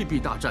与赤壁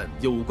大战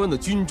有关的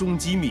军中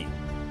机密，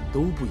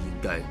都不应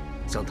该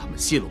向他们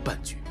泄露半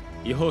句。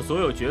以后所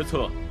有决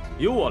策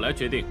由我来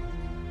决定，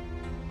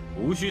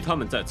无需他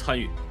们再参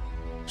与。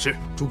是，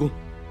主公。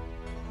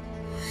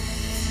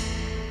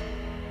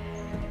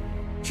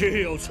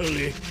岂有此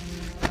理！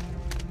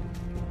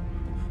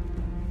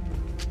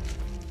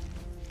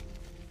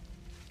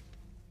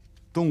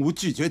东吴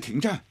拒绝停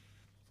战。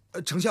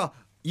丞相，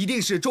一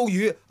定是周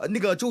瑜。那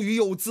个周瑜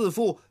又自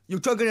负，又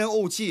专跟人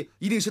怄气，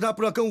一定是他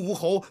不知道跟吴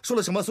侯说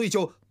了什么，所以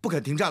就不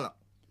肯停战了。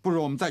不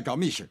如我们再找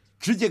密使，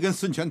直接跟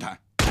孙权谈。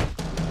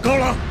够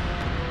了！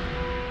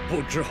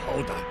不知好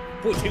歹，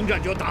不停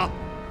战就打。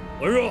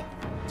文若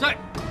在，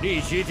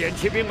立即点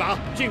齐兵马，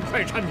尽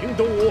快铲平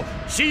东吴，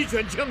席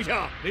卷江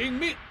夏。领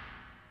命。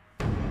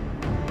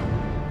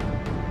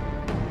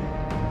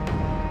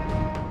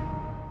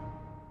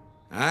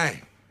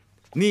哎，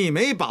你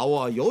没把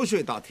握游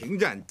说到停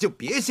战，就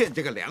别献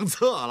这个良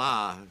策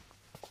了。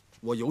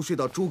我游说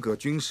到诸葛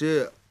军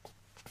师，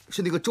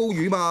是那个周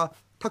瑜吗？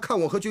他看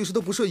我和军师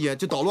都不顺眼，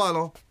就捣乱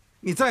喽。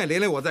你再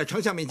连累我在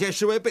丞相面前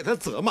示威，被他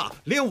责骂，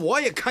连我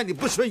也看你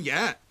不顺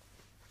眼。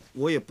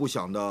我也不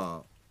想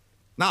的。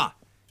那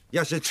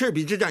要是赤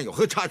壁之战有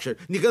何差池，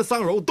你跟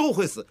桑柔都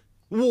会死，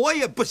我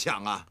也不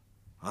想啊。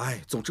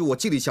哎，总之我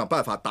尽力想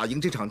办法打赢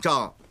这场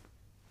仗。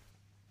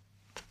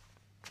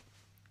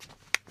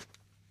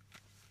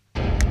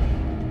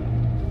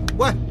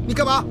喂，你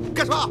干嘛？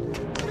干什么？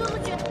对不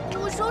起，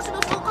我收拾的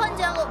时候看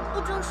见了，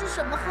不知道是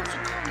什么，好想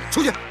看。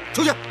出去，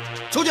出去，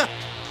出去！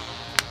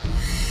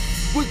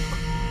喂，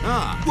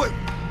啊，喂，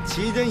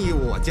奇珍异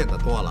物我见得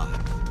多了，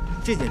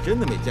这件真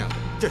的没见过，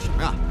这什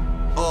么呀？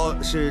哦，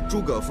是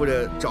诸葛夫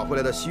人找回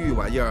来的西域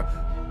玩意儿，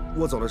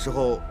我走的时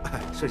候，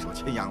顺手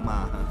牵羊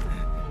嘛。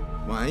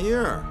玩意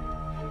儿？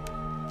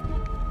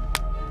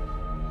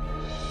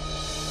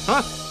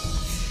啊，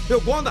有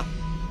光的，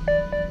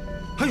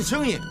还有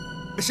声音。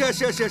是，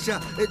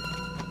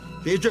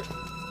别致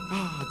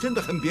啊，真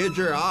的很别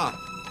致啊！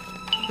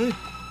哎，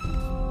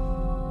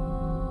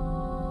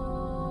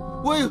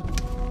喂，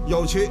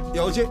有趣，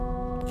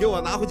给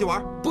我拿回去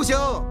玩。不行，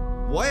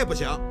我也不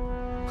行。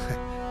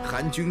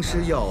韩军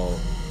师药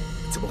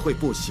怎么会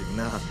不行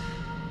呢？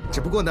只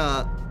不过呢，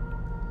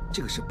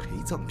这个是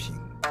陪葬品，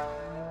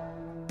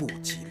不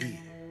吉利。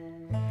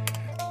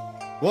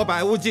我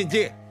百无禁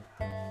忌。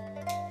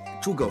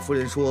诸葛夫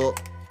人说，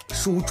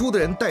属猪的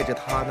人带着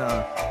它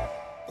呢，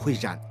会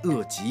染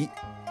恶疾，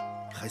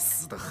还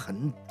死得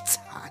很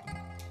惨，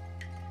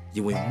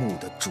因为墓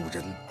的主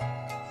人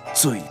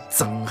最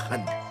憎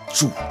恨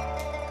猪，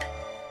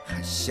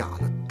还下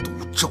了毒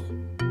咒。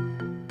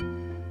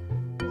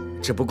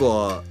只不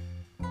过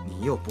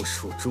你又不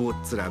属猪，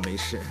自然没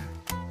事。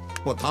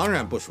我当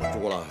然不属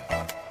猪了，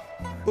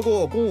不过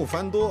我公务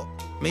繁多，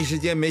没时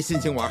间，没心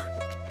情玩。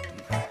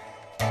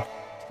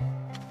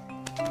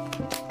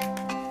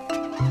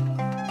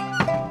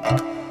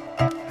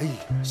哎，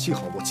幸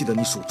好我记得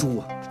你属猪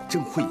啊，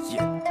真会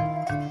演。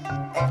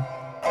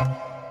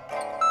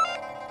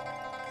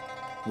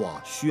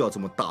哇，需要这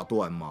么大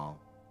段吗？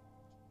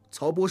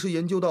曹博士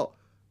研究到，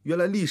原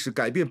来历史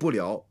改变不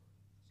了，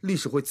历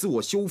史会自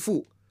我修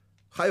复。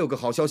还有个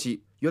好消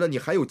息，原来你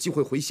还有机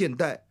会回现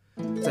代。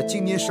在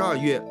今年12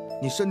月，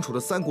你身处的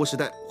三国时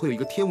代会有一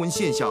个天文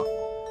现象，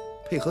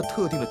配合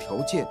特定的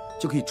条件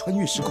就可以穿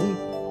越时空，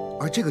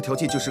而这个条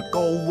件就是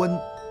高温，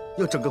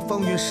要整个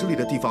方圆10里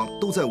的地方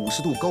都在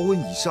50度高温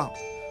以上。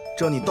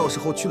只要你到时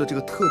候去了这个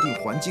特定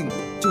环境，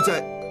就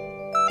在……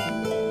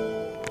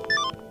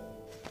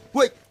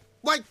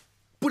喂，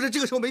不是这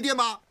个时候没电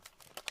吗？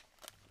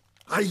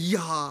哎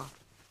呀，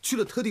去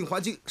了特定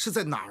环境是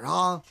在哪儿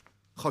啊？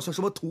好像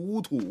什么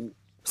土。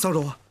桑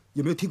柔，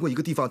有没有听过一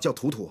个地方叫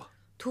土？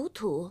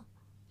土，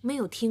没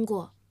有听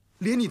过。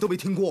连你都没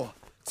听过？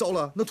糟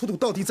了，那土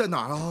到底在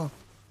哪儿啊？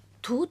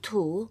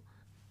土，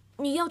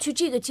你要去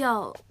这个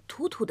叫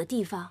土土的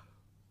地方？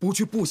不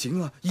去不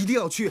行啊，一定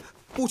要去，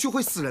不去会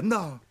死人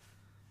的。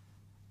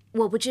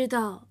我不知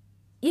道，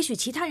也许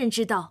其他人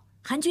知道。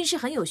韩军师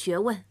很有学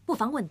问，不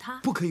妨问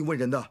他。不可以问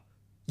人的，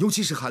尤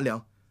其是韩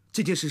良，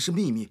这件事是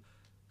秘密。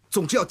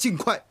总之要尽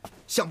快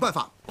想办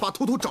法把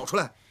土土找出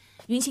来。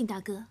云信大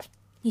哥，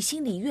你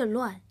心里越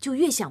乱，就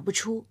越想不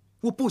出。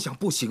我不想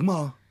不行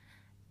吗？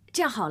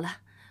这样好了，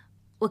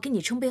我给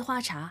你冲杯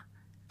花茶，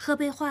喝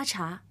杯花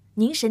茶，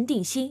凝神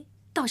定心，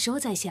到时候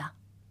再想。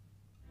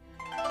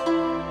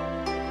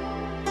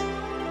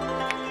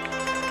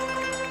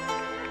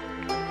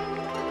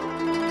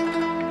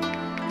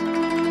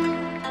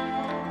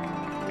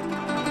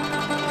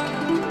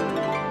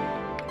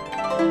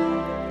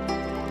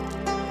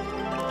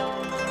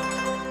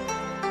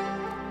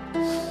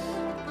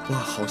哇，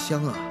好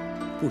香啊！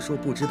不说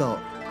不知道，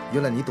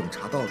原来你懂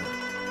茶道的，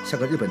像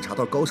个日本茶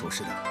道高手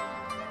似的。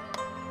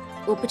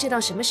我不知道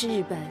什么是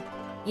日本，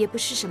也不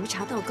是什么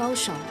茶道高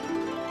手，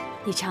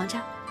你尝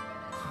尝。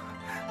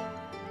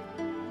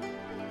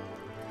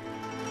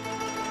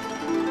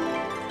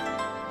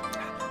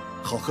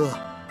好喝，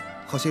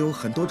好像有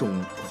很多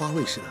种花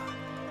味似的。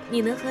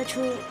你能喝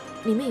出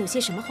里面有些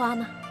什么花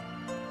吗？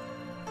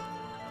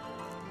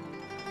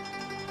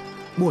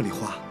茉莉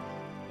花，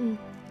嗯，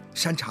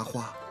山茶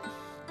花，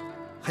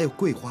还有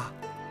桂花。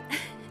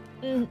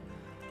嗯，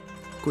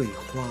桂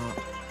花，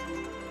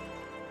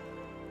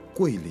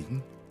桂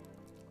林，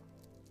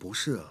不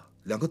是啊，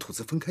两个土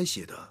字分开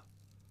写的。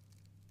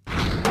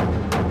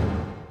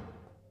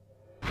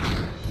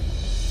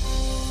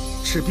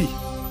赤壁，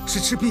是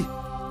赤壁，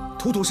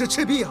土土是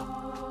赤壁啊！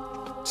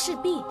赤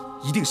壁，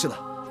一定是了。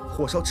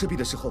火烧赤壁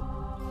的时候，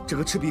整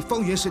个赤壁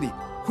方圆10里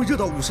会热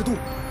到50度。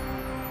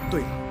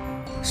对了，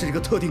是一个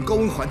特定高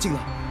温环境了。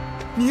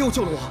你又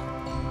救了我。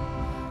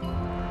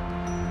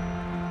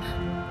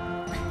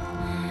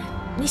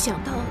你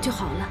想到就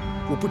好了。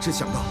我不只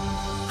想到，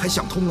还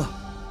想通了。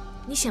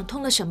你想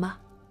通了什么？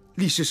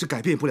历史是改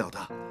变不了的，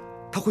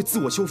它会自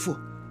我修复。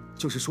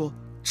就是说，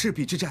赤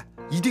壁之战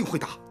一定会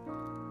打。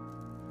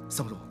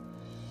桑荣，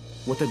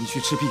我带你去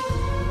赤壁。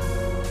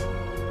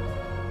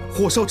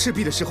火烧赤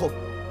壁的时候，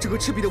整个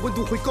赤壁的温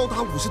度会高达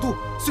50度，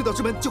隧道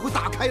之门就会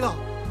打开了，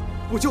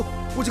我就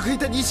可以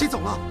带你一起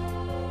走了。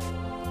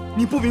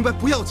你不明白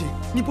不要紧，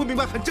你不明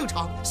白很正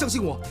常，相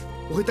信我，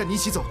我会带你一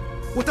起走，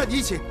我带你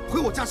一起回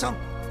我家乡。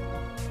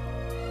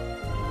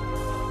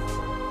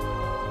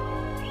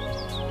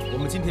我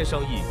们今天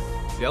商议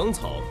粮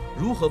草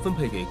如何分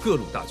配给各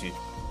路大军。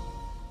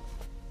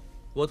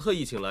我特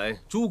意请来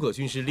诸葛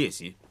军师列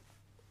席。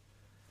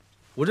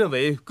我认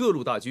为各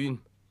路大军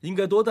应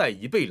该多带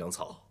1倍粮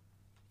草，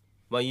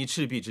万一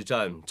赤壁之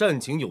战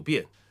战情有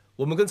变，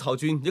我们跟曹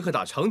军也可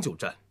打长久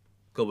战。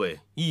各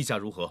位意下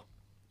如何？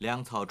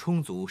粮草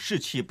充足，士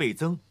气倍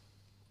增。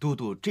都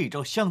督这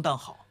招相当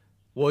好。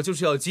我就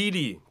是要激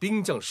励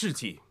兵将士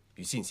气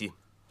与信心。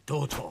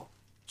都督，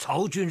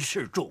曹军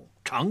势众，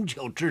长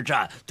久之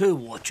战对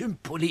我军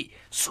不利，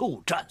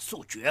速战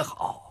速决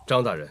好。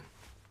张大人，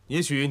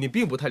也许你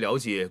并不太了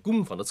解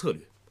攻防的策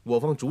略。我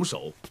方主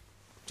守，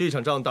这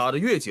场仗打得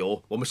越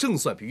久，我们胜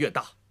算便越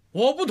大。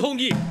我不同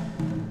意，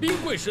兵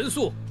贵神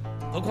速，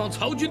何况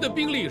曹军的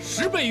兵力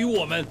10倍于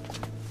我们，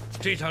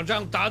这场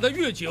仗打得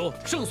越久，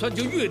胜算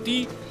就越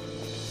低。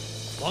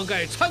王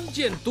盖参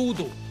见都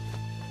督。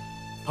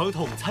彭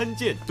统参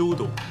见都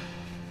督。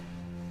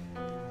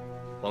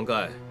王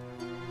盖，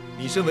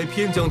你身为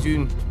偏将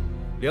军，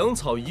粮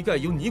草一概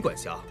由你管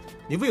辖，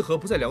你为何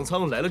不在粮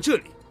仓来了这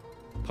里？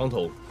庞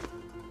统，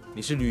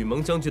你是吕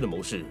蒙将军的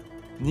谋士，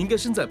你应该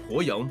身在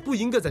鄱阳，不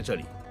应该在这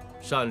里。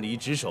擅离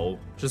职守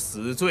是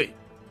死罪。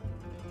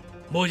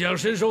末将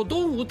深受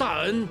东吴大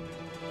恩，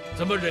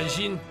怎么忍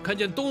心看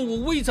见东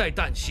吴危在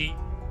旦夕？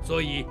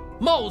所以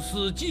冒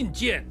死进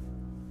谏。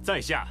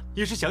在下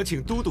也是想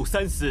请都督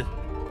三思。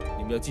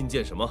你们要进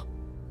谏什么？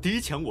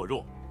敌强我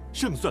弱，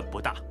胜算不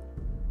大，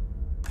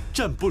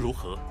战不如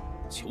和。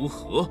求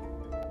和？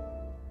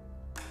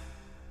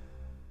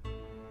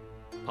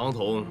庞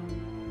统，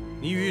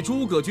你与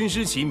诸葛军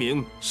师齐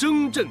名，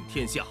声震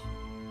天下，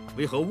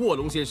为何卧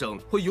龙先生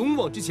会勇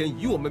往直前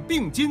与我们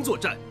并肩作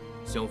战？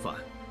相反，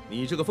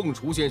你这个凤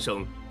雏先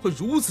生会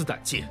如此胆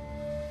怯，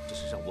这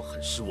是让我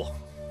很失望。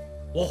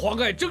我黄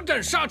盖征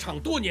战沙场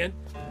多年，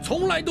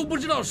从来都不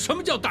知道什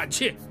么叫胆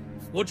怯。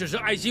我只是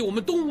爱惜我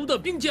们东吴的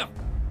兵将，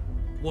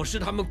我视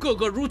他们个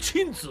个如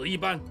亲子一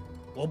般，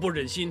我不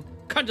忍心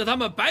看着他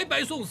们白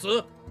白送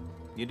死。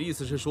你的意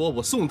思是说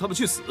我送他们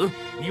去死？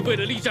你为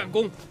了立战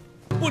功，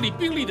不理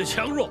兵力的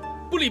强弱，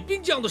不理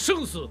兵将的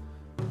生死。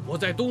我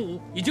在东吴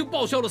已经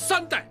报效了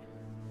3代，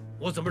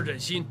我怎么忍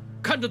心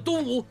看着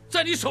东吴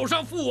在你手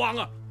上覆亡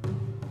啊？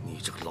你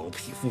这个老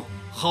匹夫，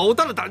好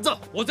大的胆子！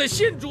我在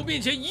县主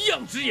面前一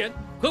样直言，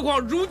何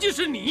况如今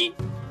是你？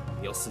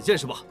你要死谏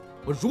是吧？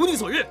我如你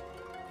所愿。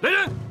来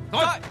人，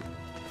来，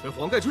给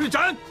黄盖出去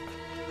斩！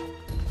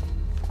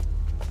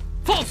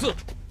放肆！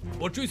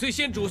我追随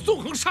先主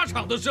纵横沙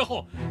场的时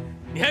候，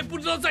你还不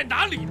知道在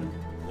哪里呢。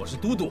我是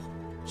都督，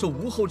受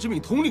吴后之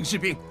命统领士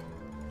兵，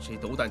谁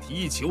斗胆提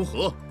议求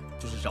和，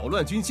就是扰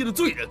乱军心的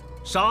罪人，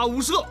杀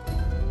无赦。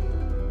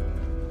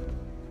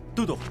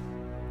都督，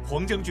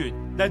黄将军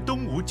乃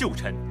东吴旧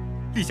臣，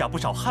立下不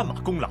少汗马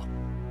功劳，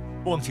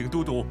望请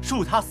都督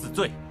恕他死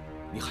罪。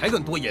你还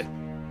敢多言？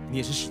你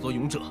也是始作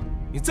俑者，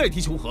你再提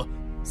求和，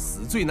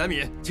死罪难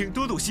免。请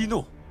都督息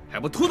怒，还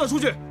不拖他出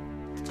去！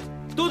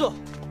都督，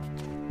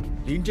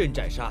临阵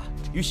斩杀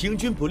与行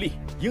军不利，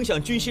影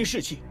响军心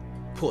士气。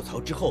破曹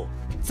之后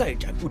再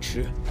斩不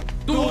迟。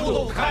都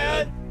督开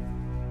恩。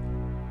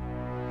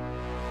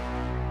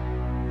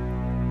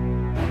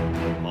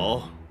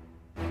好，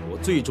我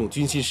最重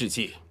军心士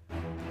气，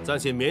暂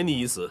且免你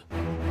一死。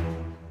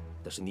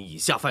但是你以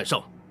下犯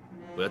上，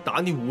我要打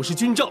你50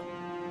军杖，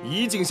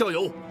以儆效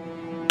尤。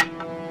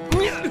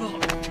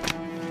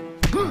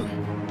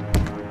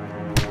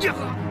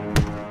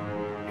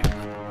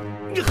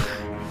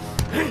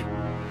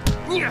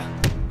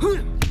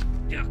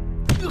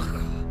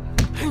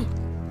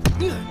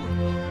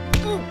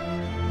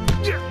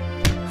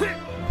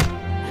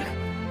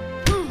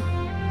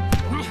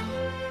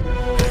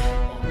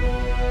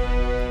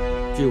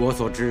据我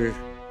所知，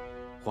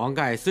黄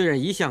盖虽然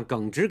一向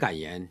耿直敢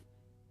言，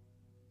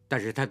但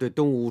是他对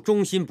东吴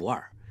忠心不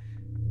二，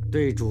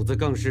对主子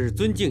更是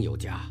尊敬有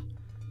加。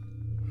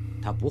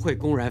他不会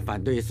公然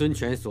反对孙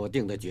权所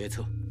定的决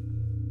策。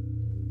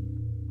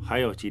还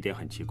有几点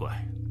很奇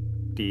怪：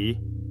第一，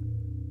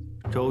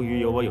周瑜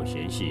有我有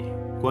嫌隙，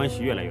关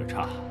系越来越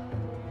差，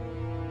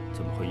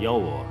怎么会邀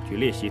我去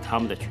列席他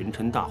们的群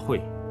臣大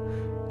会？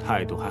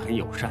态度还很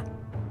友善，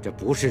这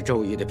不是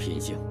周瑜的品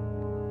性。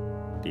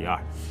第二，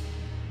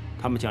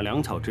他们讲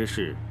粮草之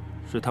事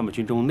是他们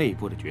军中内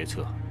部的决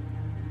策，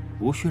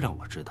无需让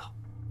我知道。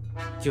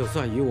就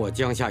算与我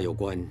江夏有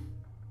关，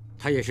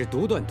他也是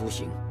独断独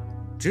行，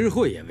知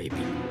会也未必。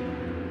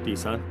第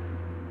三，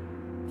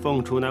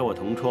凤雏乃我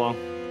同窗，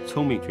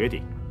聪明绝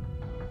顶，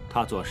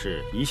他做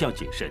事一向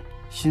谨慎，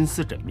心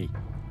思缜密，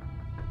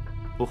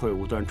不会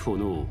无端触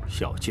怒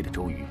小气的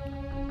周瑜。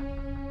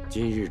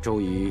今日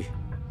周瑜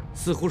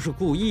似乎是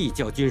故意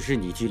叫军师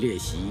你去列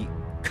席，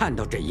看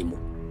到这一幕。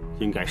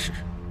应该是，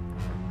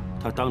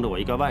他当着我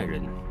一个外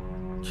人，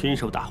亲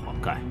手打黄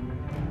盖。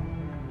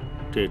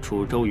这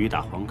出周瑜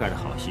打黄盖的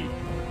好戏，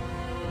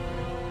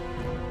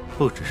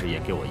不只是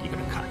演给我一个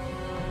人看。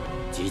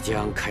即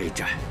将开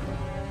战，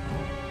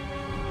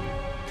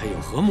他有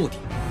何目的？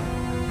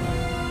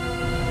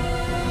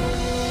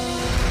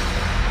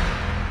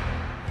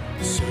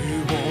谁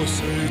和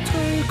谁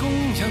推弓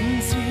引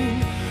箭，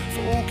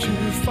伏于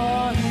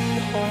翻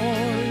海？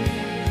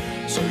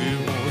谁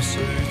和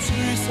谁誅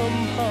心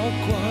刻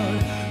骨，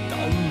但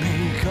未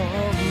敢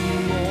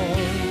愛？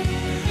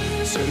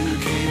誰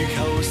祈求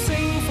腥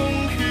風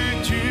血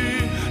雨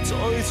再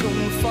種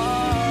花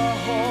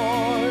開？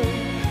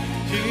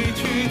熱血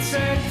赤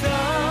膽，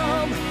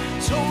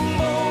從無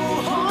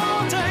可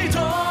替代。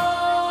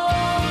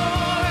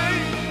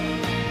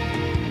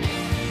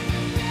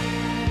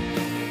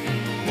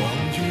橫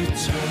越長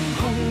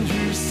空與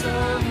深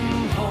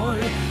海，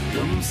任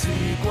是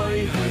歸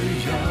去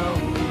有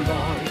來。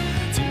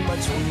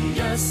從一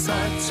剎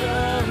張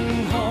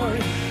開，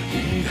以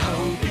後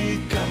必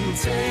更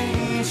精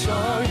彩。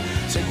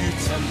日月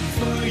塵灰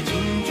現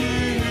於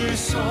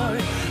賽，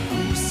故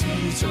事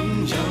總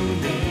有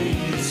你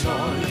在。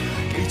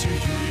記住，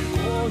如果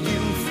要